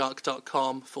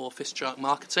fistshark.com for Fistshark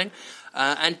marketing.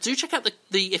 And do check out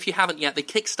the if you haven't yet, the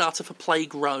Kickstarter for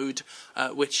Plague Road,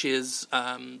 which is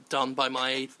done by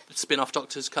my Spin-Off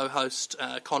Doctors co-host,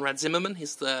 Conrad Zimmerman.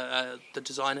 He's the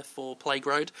designer for Plague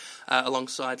Road,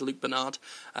 alongside Luke Bernard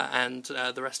and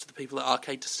the rest of the people at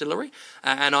Arcade Distillery.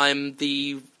 And I'm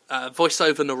the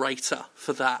voiceover narrator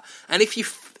for that. And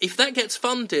if that gets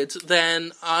funded,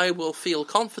 then I will feel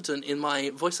confident in my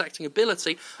voice acting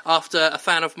ability after a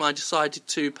fan of mine decided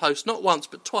to post not once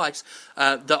but twice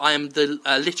that I am the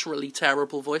literally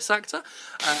terrible voice actor.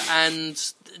 And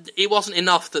it wasn't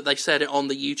enough that they said it on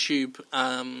the YouTube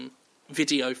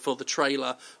video for the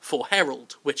trailer for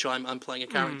Herald, which I'm playing a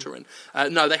character in.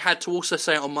 No, they had to also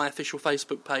say it on my official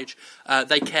Facebook page.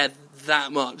 They cared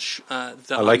that much.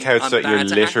 That I like how it's that you're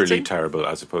literally acting. terrible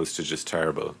as opposed to just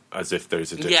terrible, as if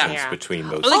there's a difference Yeah. between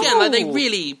those. Well, again, like,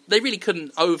 Oh. they really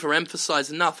couldn't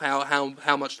overemphasize enough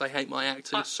how much they hate my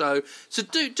acting. So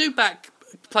do back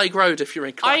Plague Road if you're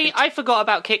inclined. I forgot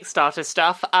about Kickstarter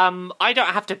stuff. I don't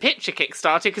have to pitch a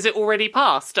Kickstarter because it already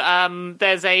passed.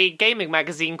 There's a gaming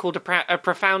magazine called A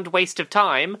Profound Waste of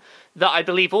Time that I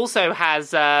believe also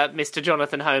has Mr.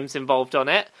 Jonathan Holmes involved on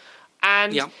it.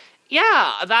 And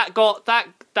that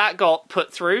got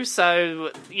put through,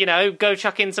 so, go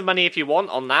chuck in some money if you want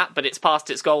on that, but it's past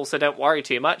its goal, so don't worry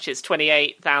too much. It's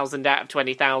 28,000 out of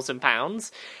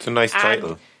 £20,000. It's a nice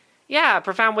title. Yeah,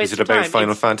 Profound Waste Is of it Time. about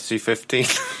Final Fantasy 15?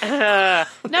 No,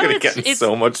 I'm going to get in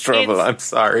so much trouble, I'm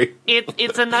sorry.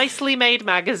 It's a nicely made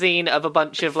magazine of a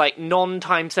bunch of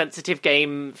non-time sensitive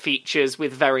game features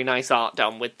with very nice art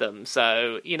done with them.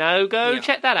 So, go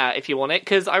check that out if you want it,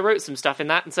 because I wrote some stuff in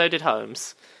that and so did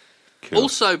Holmes. Cool.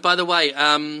 Also, by the way,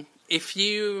 if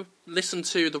you listen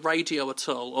to the radio at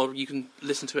all, or you can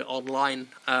listen to it online,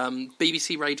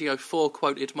 BBC Radio 4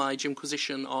 quoted my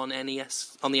Jimquisition on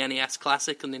the NES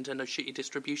Classic and Nintendo Shitty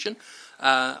distribution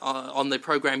on the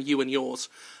program You and Yours.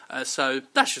 So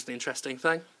that's just an interesting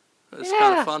thing. It's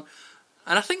kind of fun.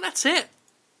 And I think that's it.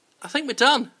 I think we're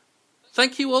done.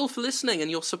 Thank you all for listening and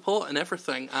your support and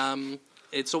everything.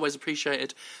 It's always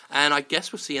appreciated. And I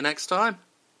guess we'll see you next time.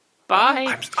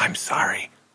 Bye. I'm sorry.